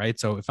standpoint, right?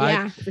 So if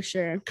I for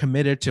sure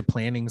committed to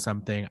planning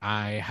something,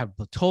 I have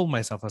told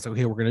myself, I was like,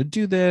 okay, we're gonna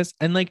do this,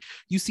 and like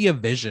you see a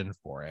vision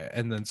for it,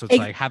 and then so it's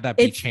like have that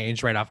be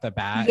changed right off the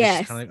bat.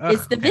 Yes,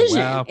 it's the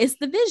vision. It's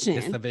the vision.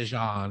 It's the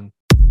vision.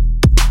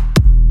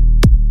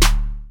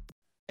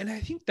 And I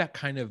think that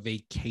kind of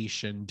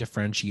vacation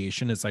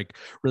differentiation is like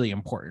really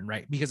important,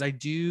 right? Because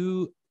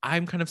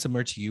I'm kind of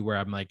similar to you where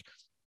I'm like,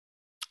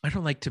 I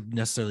don't like to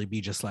necessarily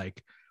be just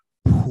like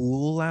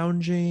pool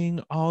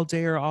lounging all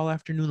day or all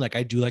afternoon. Like,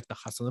 I do like the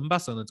hustle and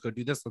bustle. Let's go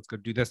do this. Let's go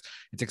do this.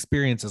 It's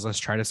experiences. Let's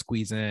try to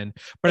squeeze in.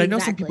 But I know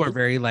some people are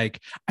very like,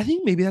 I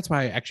think maybe that's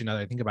why, actually, now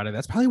that I think about it,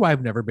 that's probably why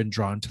I've never been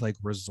drawn to like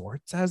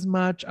resorts as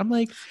much. I'm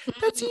like,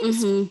 that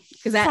seems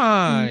because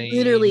that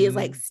literally is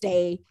like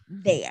stay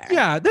there.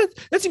 Yeah,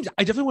 that seems,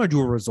 I definitely want to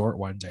do a resort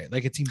one day.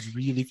 Like, it seems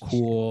really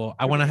cool.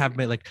 I want to have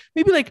my like,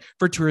 maybe like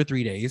for 2 or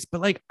 3 days, but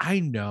like,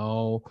 I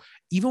know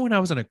even when I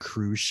was on a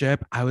cruise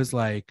ship, I was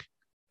like,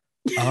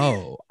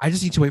 oh, I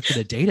just need to wait for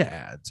the data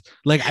ads.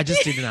 Like, I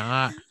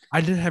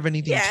didn't have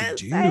anything to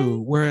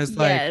do. Whereas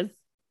like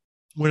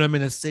when I'm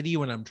in a city,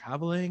 when I'm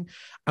traveling,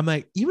 I'm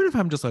like, even if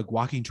I'm just like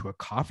walking to a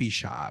coffee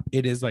shop,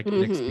 it is like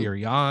an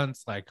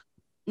experience. Like,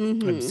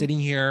 I'm sitting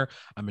here,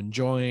 I'm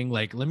enjoying,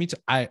 like, I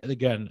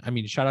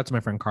mean, shout out to my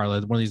friend Carla.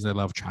 One of the reasons I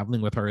love traveling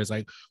with her is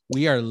like,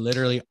 we are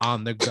literally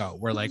on the go.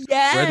 We're like,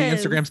 where are the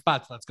Instagram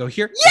spots? Let's go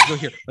here. Let's go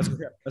here. Let's go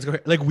here. Let's go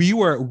here. Like,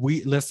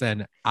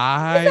 listen, is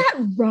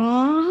that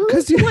wrong?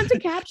 Because you want to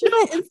capture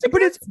the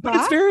Instagram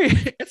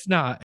but it's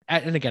not.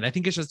 And again, I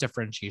think it's just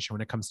differentiation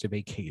when it comes to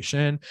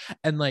vacation.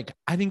 And like,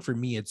 I think for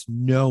me, it's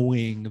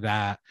knowing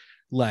that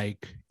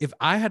like if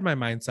I had my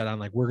mindset on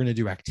like we're going to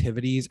do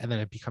activities and then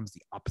it becomes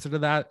the opposite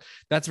of that,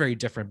 that's very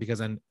different because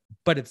then,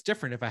 but it's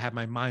different if I have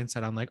my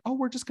mindset on like, oh,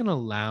 we're just going to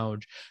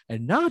lounge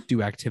and not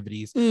do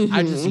activities.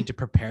 I just need to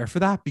prepare for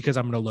that because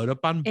I'm going to load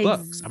up on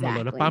books. I'm going to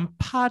load up on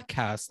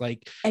podcasts.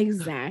 Like,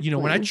 you know,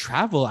 when I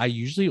travel, I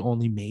usually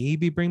only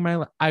maybe bring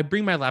my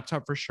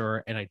laptop for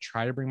sure. And I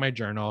try to bring my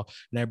journal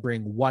and I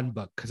bring one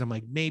book because I'm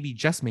like, maybe,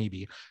 just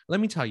maybe.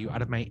 Let me tell you,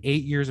 out of my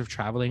 8 years of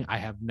traveling, I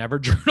have never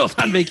journaled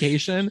on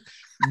vacation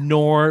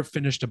nor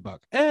finished a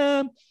book.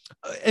 And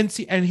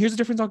here's the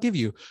difference I'll give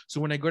you.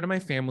 So when I go to my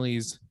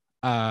family's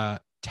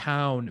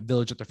town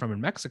village that they're from in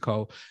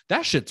Mexico,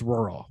 that shit's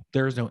rural.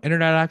 There's no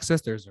internet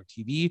access, there's no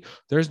TV,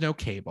 there's no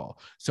cable.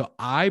 So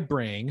I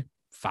bring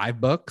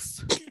 5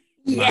 books,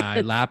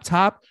 my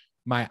laptop,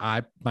 my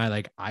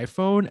like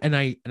iPhone, and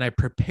I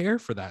prepare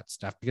for that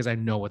stuff because I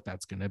know what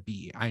that's going to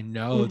be. I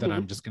know that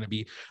I'm just going to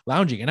be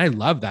lounging, and I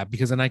love that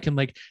because then I can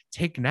like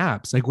take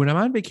naps. Like when I'm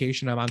on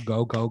vacation, I'm on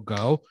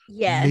go.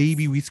 Yes.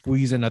 Maybe we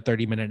squeeze in a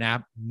 30-minute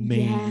nap,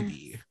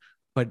 maybe,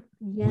 but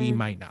we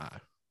might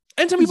not.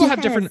 And some people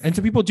have different, and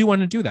some people do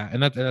want to do that,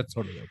 and that's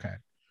totally okay.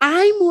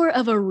 I'm more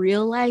of a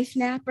real life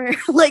napper.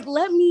 Like,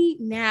 let me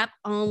nap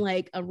on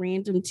like a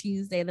random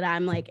Tuesday that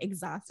I'm like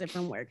exhausted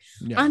from work.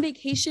 On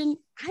vacation,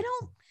 I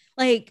don't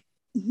like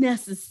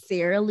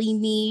necessarily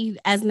need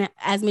as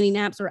many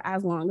naps or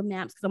as long of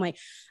naps because I'm like,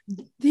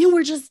 then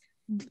we're just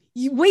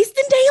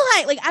wasting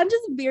daylight. Like I'm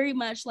just very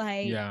much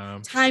like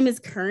time is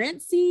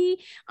currency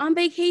on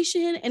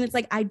vacation, and it's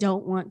like I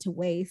don't want to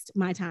waste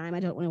my time. I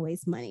don't want to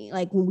waste money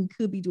like when we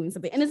could be doing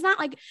something. And it's not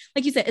like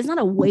you said, it's not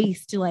a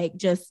waste to like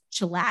just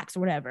chillax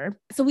or whatever.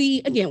 So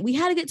we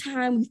had a good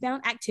time. We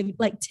found activity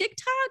like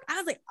TikTok. I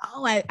was like,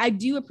 oh, I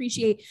do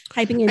appreciate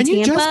typing in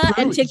Tampa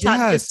and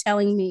TikTok just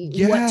telling me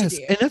what to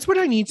do. And that's what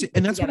I need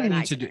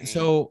to do.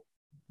 So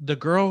the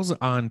girls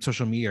on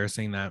social media are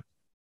saying that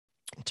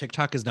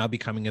TikTok is now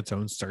becoming its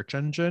own search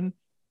engine.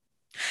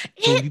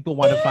 So when people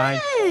want to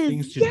find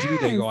things to do,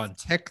 they go on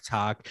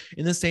TikTok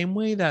in the same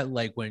way that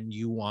like when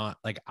you want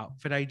like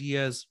outfit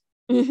ideas,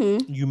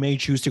 you may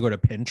choose to go to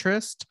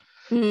Pinterest.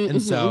 And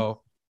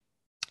so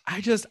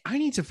I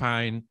need to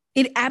find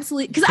it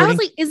absolutely, because I was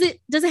like,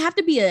 does it have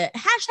to be a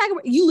hashtag?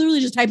 You literally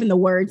just type in the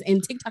words and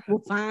TikTok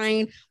will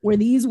find where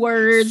these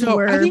words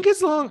were. I think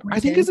as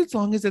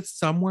long as it's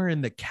somewhere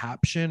in the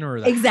caption or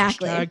the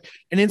hashtag.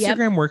 And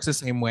Instagram works the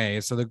same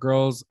way. So the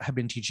girls have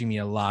been teaching me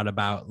a lot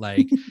about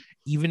like,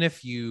 even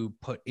if you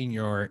put in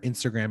your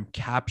Instagram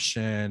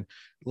caption,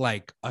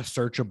 like a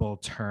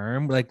searchable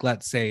term, like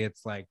let's say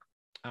it's like,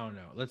 I don't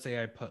know, let's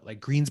say I put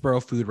like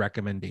Greensboro food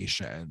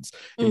recommendations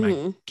in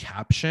my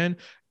caption.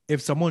 If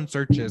someone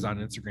searches on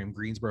Instagram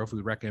Greensboro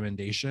food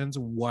recommendations,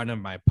 one of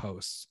my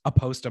posts, a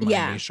post of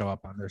mine may show up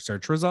on their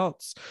search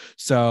results.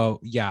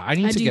 So I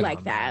need to get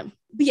like that.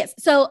 But yes,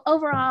 so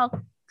overall,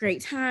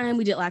 great time.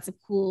 We did lots of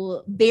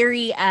cool,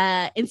 very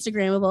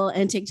Instagrammable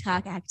and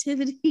TikTok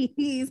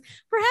activities,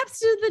 perhaps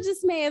to the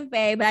dismay of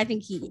Bae, but I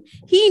think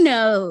he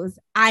knows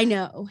I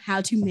know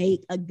how to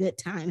make a good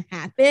time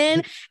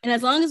happen. And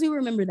as long as we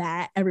remember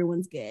that,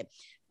 everyone's good.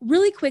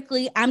 Really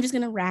quickly, I'm just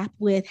going to wrap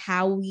with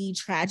how we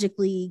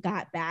tragically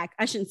got back.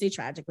 I shouldn't say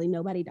tragically,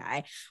 nobody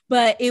died,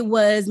 but it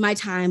was my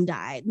time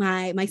died.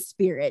 My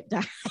spirit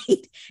died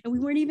and we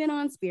weren't even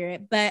on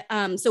Spirit. But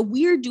so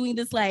we're doing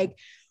this like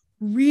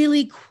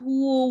really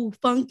cool,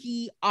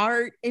 funky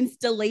art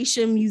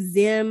installation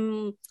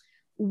museum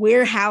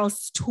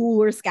warehouse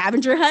tour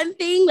scavenger hunt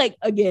thing, like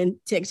again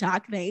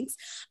TikTok, thanks.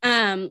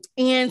 And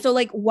so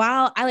like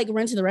while I like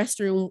run to the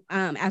restroom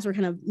as we're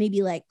kind of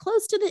maybe like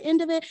close to the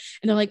end of it,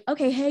 and they're like,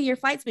 okay, hey, your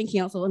flight's been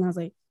canceled. And I was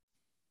like,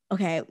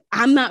 okay,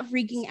 I'm not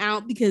freaking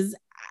out because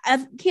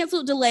I've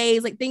canceled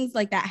delays, like things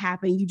like that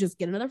happen. You just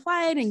get another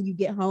flight and you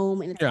get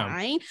home and it's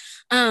fine.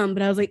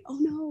 But I was like, oh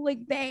no,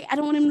 like Bae, I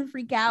don't want him to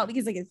freak out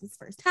because like it's his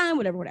first time,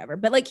 whatever.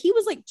 But like he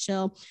was like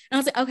chill, and I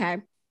was like, okay,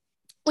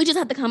 we just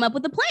have to come up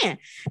with a plan.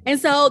 And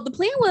so the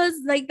plan was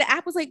like, the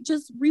app was like,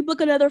 just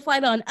rebook another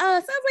flight on us. I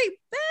was like,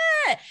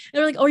 bet.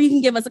 They're like, or you can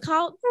give us a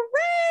call.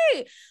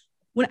 Great.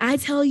 When I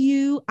tell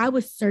you, I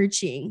was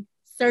searching,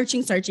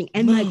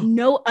 and like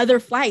no other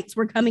flights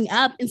were coming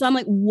up. And so I'm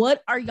like,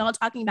 what are y'all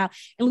talking about?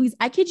 And Louise,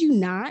 I kid you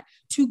not,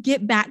 to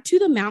get back to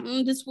the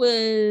mountain, this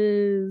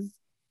was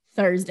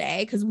Thursday,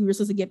 because we were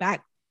supposed to get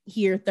back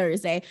here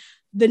Thursday.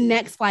 The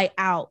next flight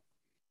out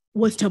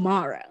was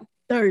tomorrow,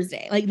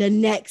 Thursday, like the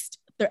next.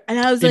 And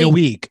I was like,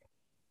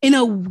 in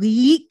a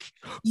week,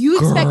 you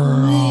expect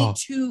me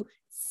to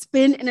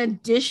spend an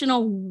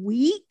additional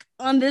week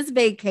on this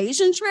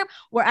vacation trip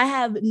where I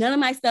have none of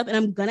my stuff and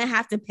I'm gonna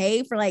have to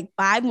pay for like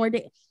 5 more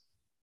days?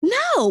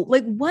 No,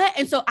 like what?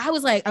 And so I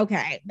was like,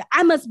 okay,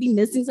 I must be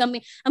missing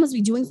something. I must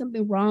be doing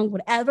something wrong,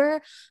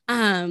 whatever.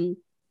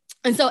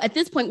 And so at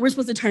this point, we're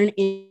supposed to turn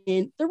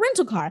in the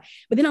rental car.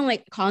 But then I'm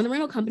like calling the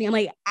rental company. I'm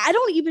like, I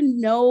don't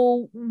even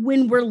know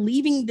when we're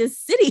leaving this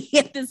city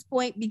at this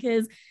point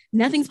because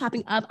nothing's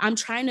popping up. I'm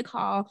trying to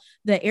call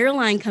the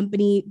airline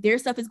company. Their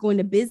stuff is going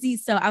to busy.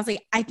 So I was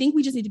like, I think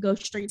we just need to go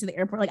straight to the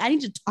airport. Like, I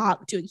need to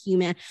talk to a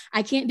human.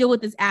 I can't deal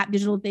with this app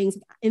digital things.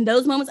 In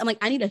those moments, I'm like,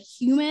 I need a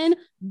human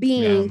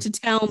being to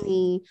tell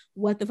me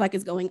what the fuck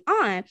is going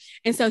on.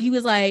 And so he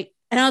was like,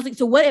 and I was like,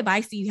 so what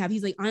advice do you have?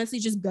 He's like, honestly,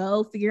 just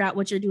go figure out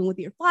what you're doing with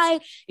your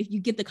flight. If you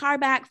get the car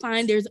back,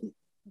 fine.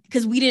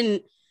 Because we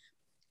didn't,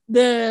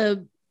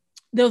 the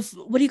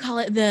what do you call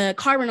it? The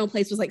car rental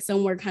place was like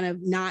somewhere kind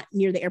of not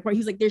near the airport. He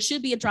was like, there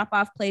should be a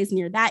drop-off place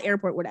near that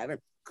airport, whatever.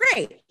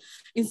 Great.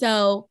 And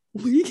so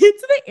we get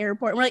to the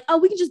airport and we're like, oh,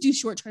 we can just do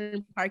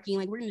short-term parking.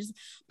 Like, we're going to just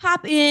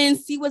pop in,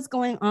 see what's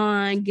going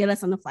on, get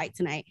us on the flight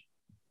tonight.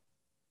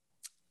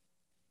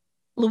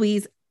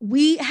 Louise,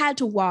 we had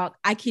to walk,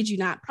 I kid you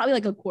not, probably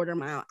like a quarter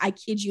mile. I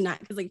kid you not,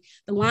 because like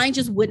the line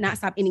just would not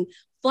stop ending.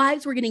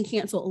 Flights were getting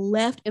canceled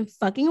left and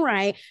fucking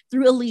right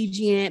through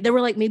Allegiant. There were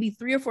like maybe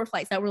 3 or 4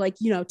 flights that were like,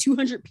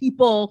 200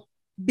 people,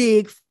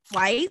 big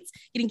flights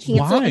getting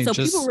canceled. Why? And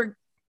so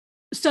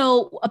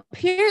so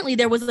apparently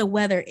there was a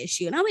weather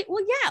issue. And I'm like,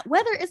 well, yeah,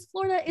 weather is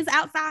Florida is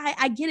outside.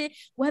 I get it.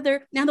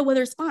 Now the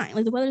weather's fine.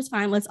 Like, the weather's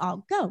fine. Let's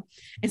all go.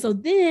 And so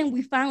then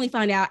we finally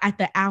found out at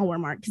the hour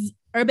mark, because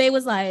Urbe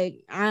was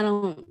like, I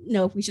don't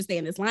know if we should stay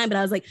in this line, but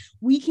I was like,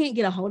 we can't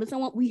get a hold of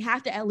someone. We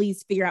have to at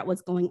least figure out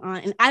what's going on.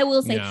 And I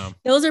will say,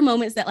 those are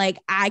moments that like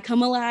I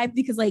come alive,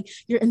 because like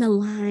you're in the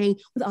line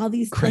with all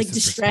these like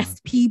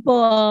distressed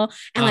people,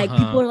 and like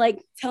people are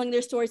like telling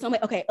their stories. So I'm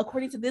like, okay,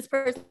 according to this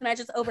person I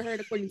just overheard,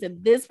 according to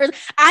this person,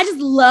 I just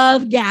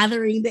love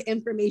gathering the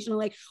information.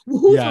 Like, well,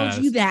 who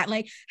told you that?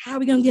 Like, how are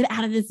we gonna get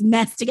out of this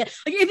mess together?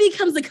 Like, it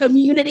becomes a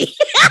community.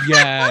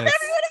 Yes. Everyone in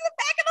the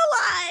back of the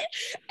line.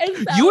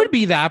 And so, you would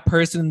be that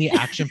person in the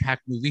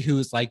action-packed movie who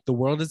is like, the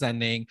world is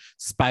ending.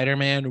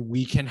 Spider-Man,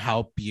 we can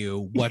help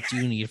you. What do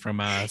you need from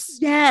us?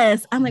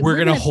 Yes. I'm like, we're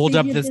gonna hold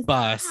up this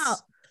bus.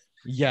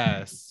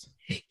 Yes.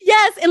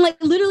 Yes. And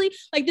like literally,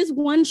 like this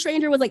one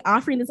stranger was like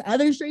offering this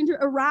other stranger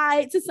a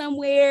ride to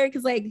somewhere,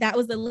 because like that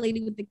was the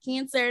lady with the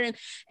cancer.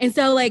 And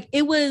so like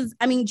it was,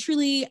 I mean,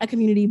 truly a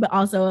community, but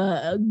also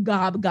a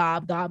gob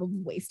of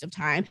waste of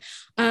time.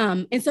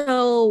 And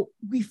so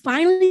we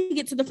finally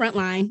get to the front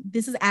line.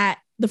 This is at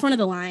the front of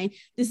the line.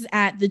 This is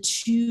at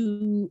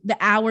the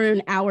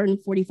hour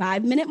and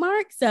 45 minute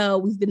mark. So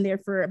we've been there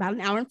for about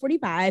an hour and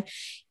 45.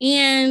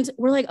 And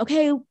we're like,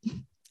 okay,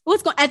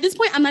 what's going on? At this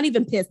point, I'm not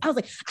even pissed. I was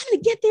like, I'm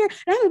going to get there and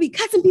I'm going to be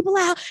cussing people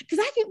out because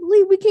I can't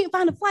believe we can't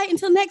find a flight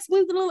until next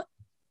Wednesday.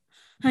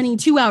 Honey,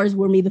 2 hours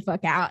wore me the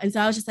fuck out. And so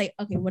I was just like,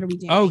 okay, what are we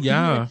doing? Oh,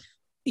 yeah.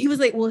 He was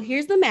like, well,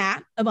 here's the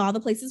map of all the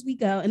places we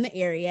go in the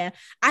area.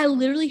 I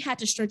literally had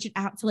to stretch it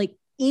out to like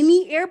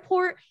any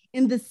airport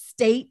in the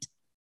state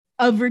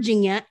of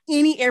Virginia,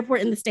 any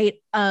airport in the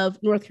state of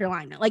North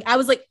Carolina. Like, I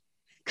was like,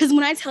 because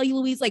when I tell you,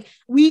 Louise, like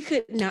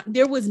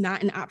there was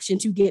not an option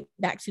to get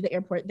back to the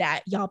airport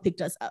that y'all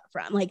picked us up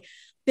from. Like,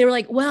 they were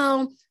like,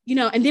 well,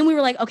 and then we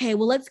were like, okay,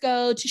 well, let's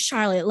go to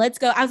Charlotte. Let's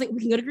go. I was like,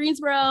 we can go to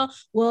Greensboro.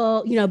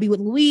 We'll, be with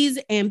Louise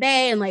and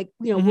Bay, and like,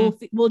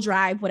 we'll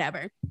drive,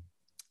 whatever.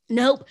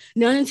 Nope.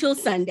 None until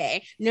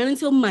Sunday, none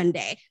until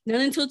Monday,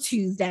 none until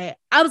Tuesday.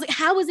 I was like,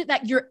 how is it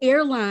that your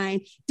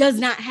airline does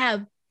not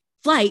have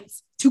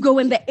flights to go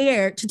in the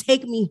air to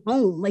take me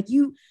home? Like,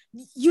 you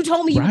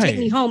told me you would take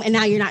me home, and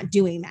now you're not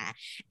doing that.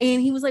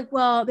 And he was like,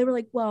 well, they were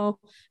like, well,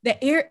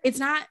 the air, it's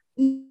not,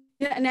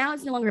 now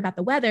it's no longer about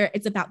the weather.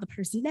 It's about the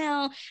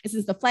personnel. And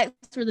since the flights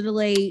were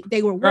delayed,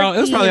 they were working. Girl,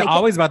 it was probably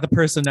always about the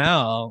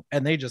personnel.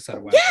 And they just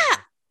said, weather. Yeah.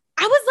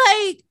 I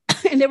was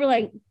like, and they were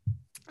like,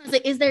 I was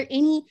like, is there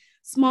any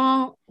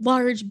small,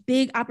 large,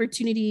 big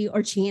opportunity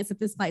or chance that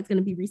this flight's going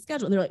to be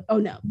rescheduled? And they're like, oh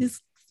no, this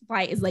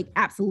flight is like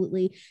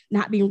absolutely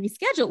not being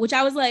rescheduled, which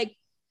I was like,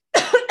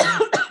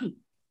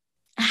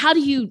 how do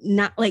you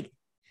not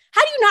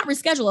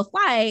reschedule a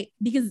flight?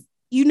 Because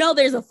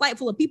there's a flight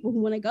full of people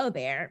who want to go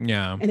there.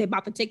 Yeah. And they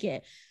bought the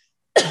ticket.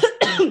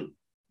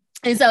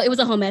 And so it was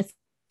a whole mess.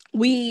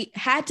 We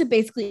had to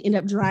basically end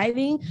up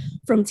driving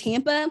from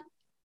Tampa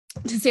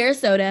to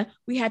Sarasota.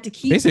 We had to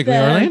keep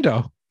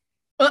Orlando.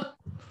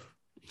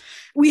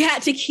 We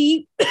had to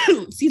keep,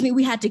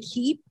 we had to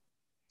keep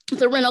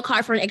the rental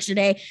car for an extra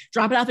day,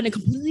 drop it off in a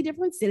completely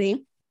different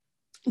city.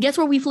 Guess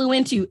where we flew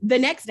into the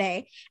next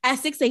day at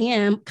 6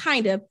 a.m.,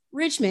 kind of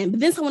Richmond.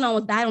 But then someone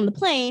almost died on the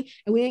plane,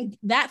 and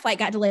that flight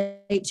got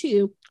delayed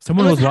too.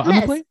 Someone was on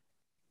the plane?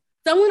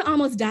 Someone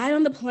almost died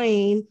on the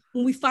plane.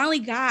 When we finally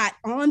got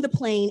on the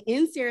plane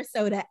in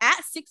Sarasota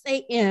at 6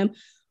 a.m.,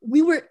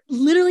 we were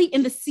literally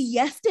in the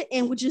Siesta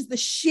Inn, which is the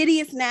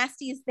shittiest,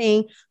 nastiest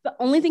thing, the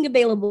only thing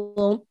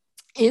available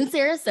in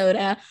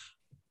Sarasota.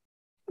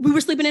 We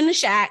were sleeping in the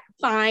shack.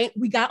 Fine.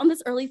 We got on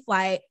this early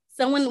flight.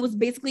 Someone was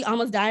basically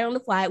almost dying on the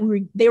flight.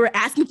 They were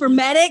asking for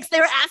medics. They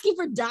were asking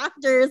for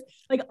doctors,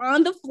 like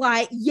on the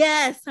flight.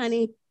 Yes,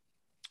 honey.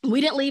 We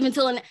didn't leave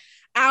until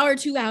hour,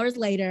 2 hours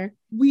later,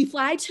 we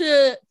fly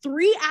to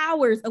 3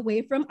 hours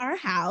away from our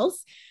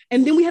house.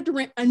 And then we have to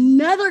rent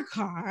another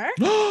car.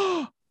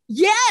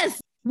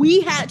 Yes,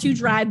 we had to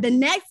drive the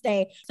next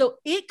day. So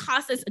it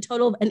cost us a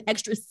total of an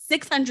extra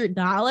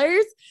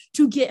 $600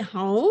 to get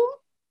home.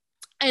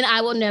 And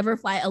I will never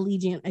fly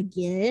Allegiant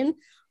again.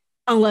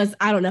 Unless,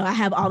 I don't know, I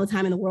have all the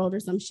time in the world or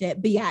some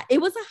shit. But yeah, it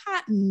was a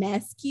hot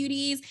mess,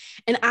 cuties.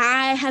 And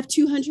I have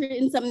 200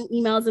 and something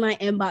emails in my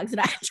inbox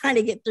that I'm trying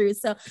to get through.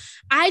 So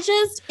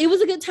it was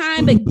a good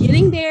time, but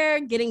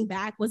getting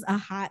back was a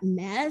hot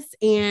mess.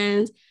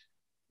 And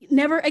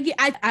never again,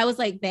 I was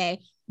like, bae,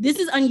 this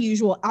is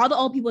unusual. All the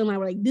old people in my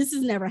were like, this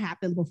has never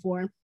happened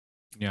before.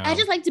 Yeah. I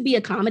just like to be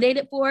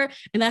accommodated for,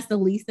 and that's the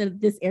least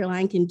that this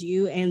airline can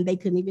do. And they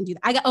couldn't even do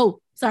that. I got a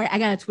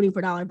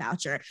 $24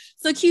 voucher.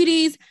 So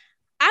cuties,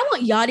 I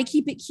want y'all to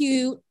keep it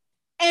cute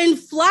and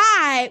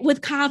fly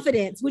with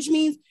confidence, which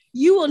means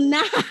you will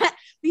not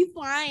be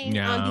flying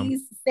on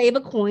these Save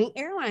a Coin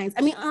airlines.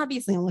 I mean,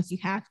 obviously, unless you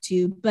have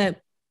to,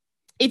 but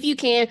if you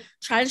can,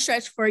 try to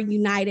stretch for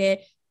United,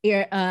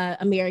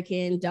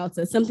 American,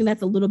 Delta, something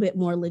that's a little bit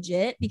more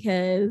legit,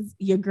 because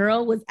your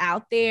girl was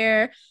out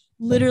there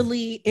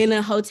literally in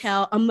a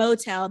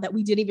motel that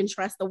we didn't even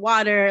trust the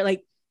water.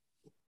 Like,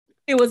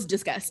 it was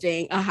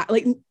disgusting.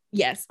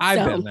 Yes.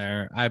 I've been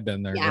there,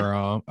 yeah.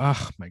 Girl.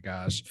 Oh my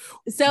gosh.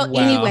 So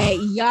anyway,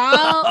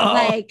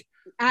 y'all,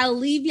 I'll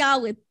leave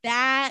y'all with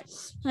that,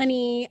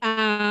 honey.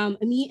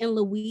 Me and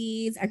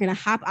Louise are going to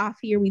hop off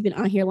here. We've been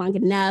on here long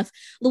enough.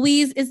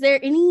 Louise, is there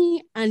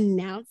any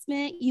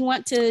announcement you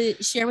want to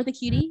share with the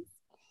cuties?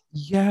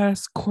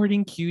 Yes.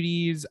 Courting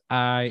cuties.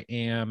 I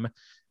am,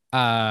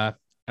 I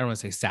don't want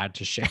to say sad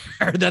to share.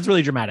 That's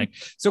really dramatic.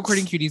 So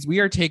Courting cuties, we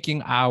are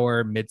taking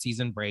our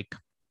mid-season break.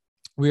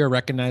 We are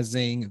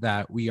recognizing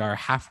that we are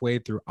halfway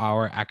through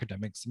our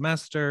academic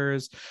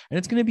semesters, and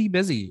it's going to be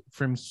busy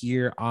from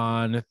here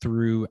on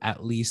through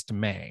at least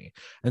May.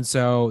 And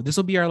so this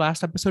will be our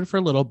last episode for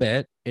a little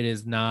bit. It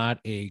is not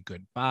a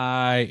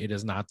goodbye. It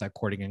is not that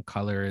Courting in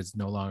Color is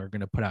no longer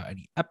going to put out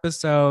any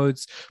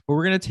episodes, but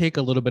we're going to take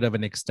a little bit of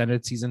an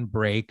extended season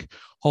break,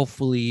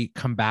 hopefully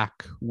come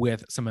back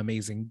with some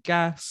amazing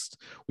guests.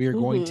 We are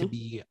going to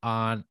be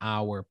on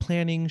our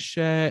planning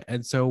shit.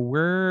 And so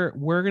we're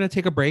going to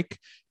take a break,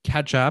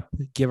 catch up,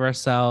 give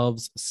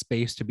ourselves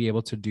space to be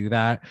able to do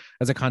that.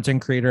 As a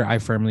content creator, I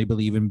firmly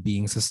believe in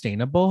being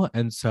sustainable.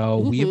 And so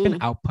we have been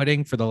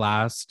outputting for the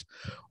last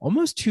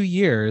almost 2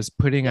 years,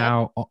 putting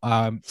out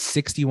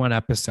 61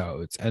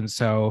 episodes. And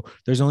so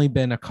there's only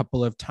been a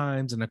couple of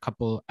times and I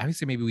would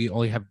say maybe we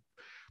only have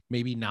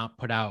not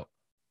put out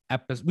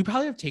episodes. We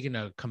probably have taken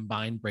a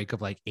combined break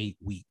of 8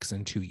 weeks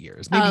in 2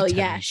 years. Maybe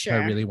 10 weeks. Sure.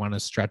 I really want to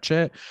stretch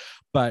it,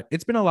 but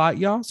it's been a lot,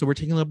 y'all. So we're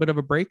taking a little bit of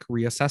a break,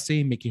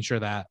 reassessing, making sure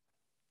that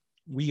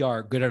we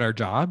are good at our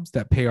jobs,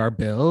 that pay our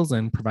bills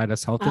and provide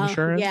us health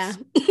insurance. Yeah.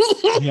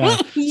 Yeah.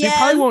 So you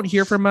probably won't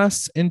hear from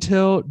us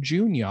until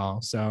June,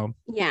 y'all. So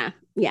yeah.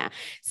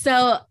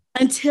 So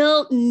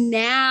until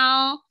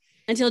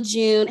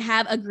June,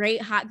 have a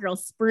great hot girl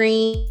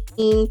spring.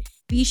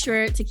 Be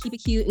sure to keep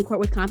it cute and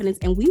court with confidence,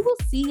 and we will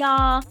see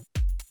y'all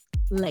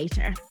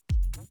later.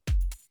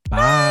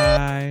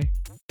 Bye.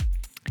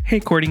 Hey,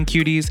 Courting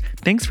cuties.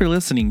 Thanks for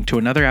listening to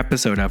another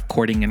episode of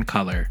Courting in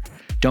Color.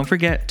 Don't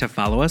forget to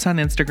follow us on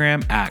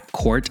Instagram at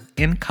Court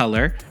in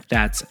Color.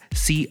 That's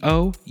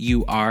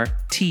COURTNCOLOR.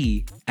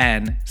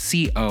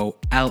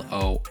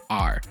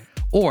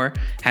 Or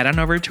head on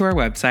over to our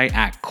website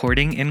at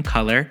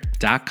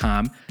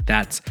courtingincolor.com.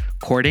 That's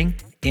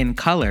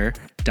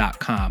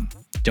courtingincolor.com.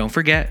 Don't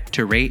forget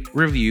to rate,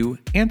 review,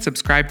 and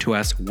subscribe to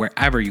us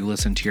wherever you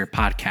listen to your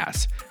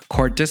podcasts.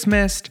 Court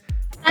dismissed.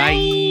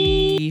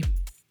 Bye.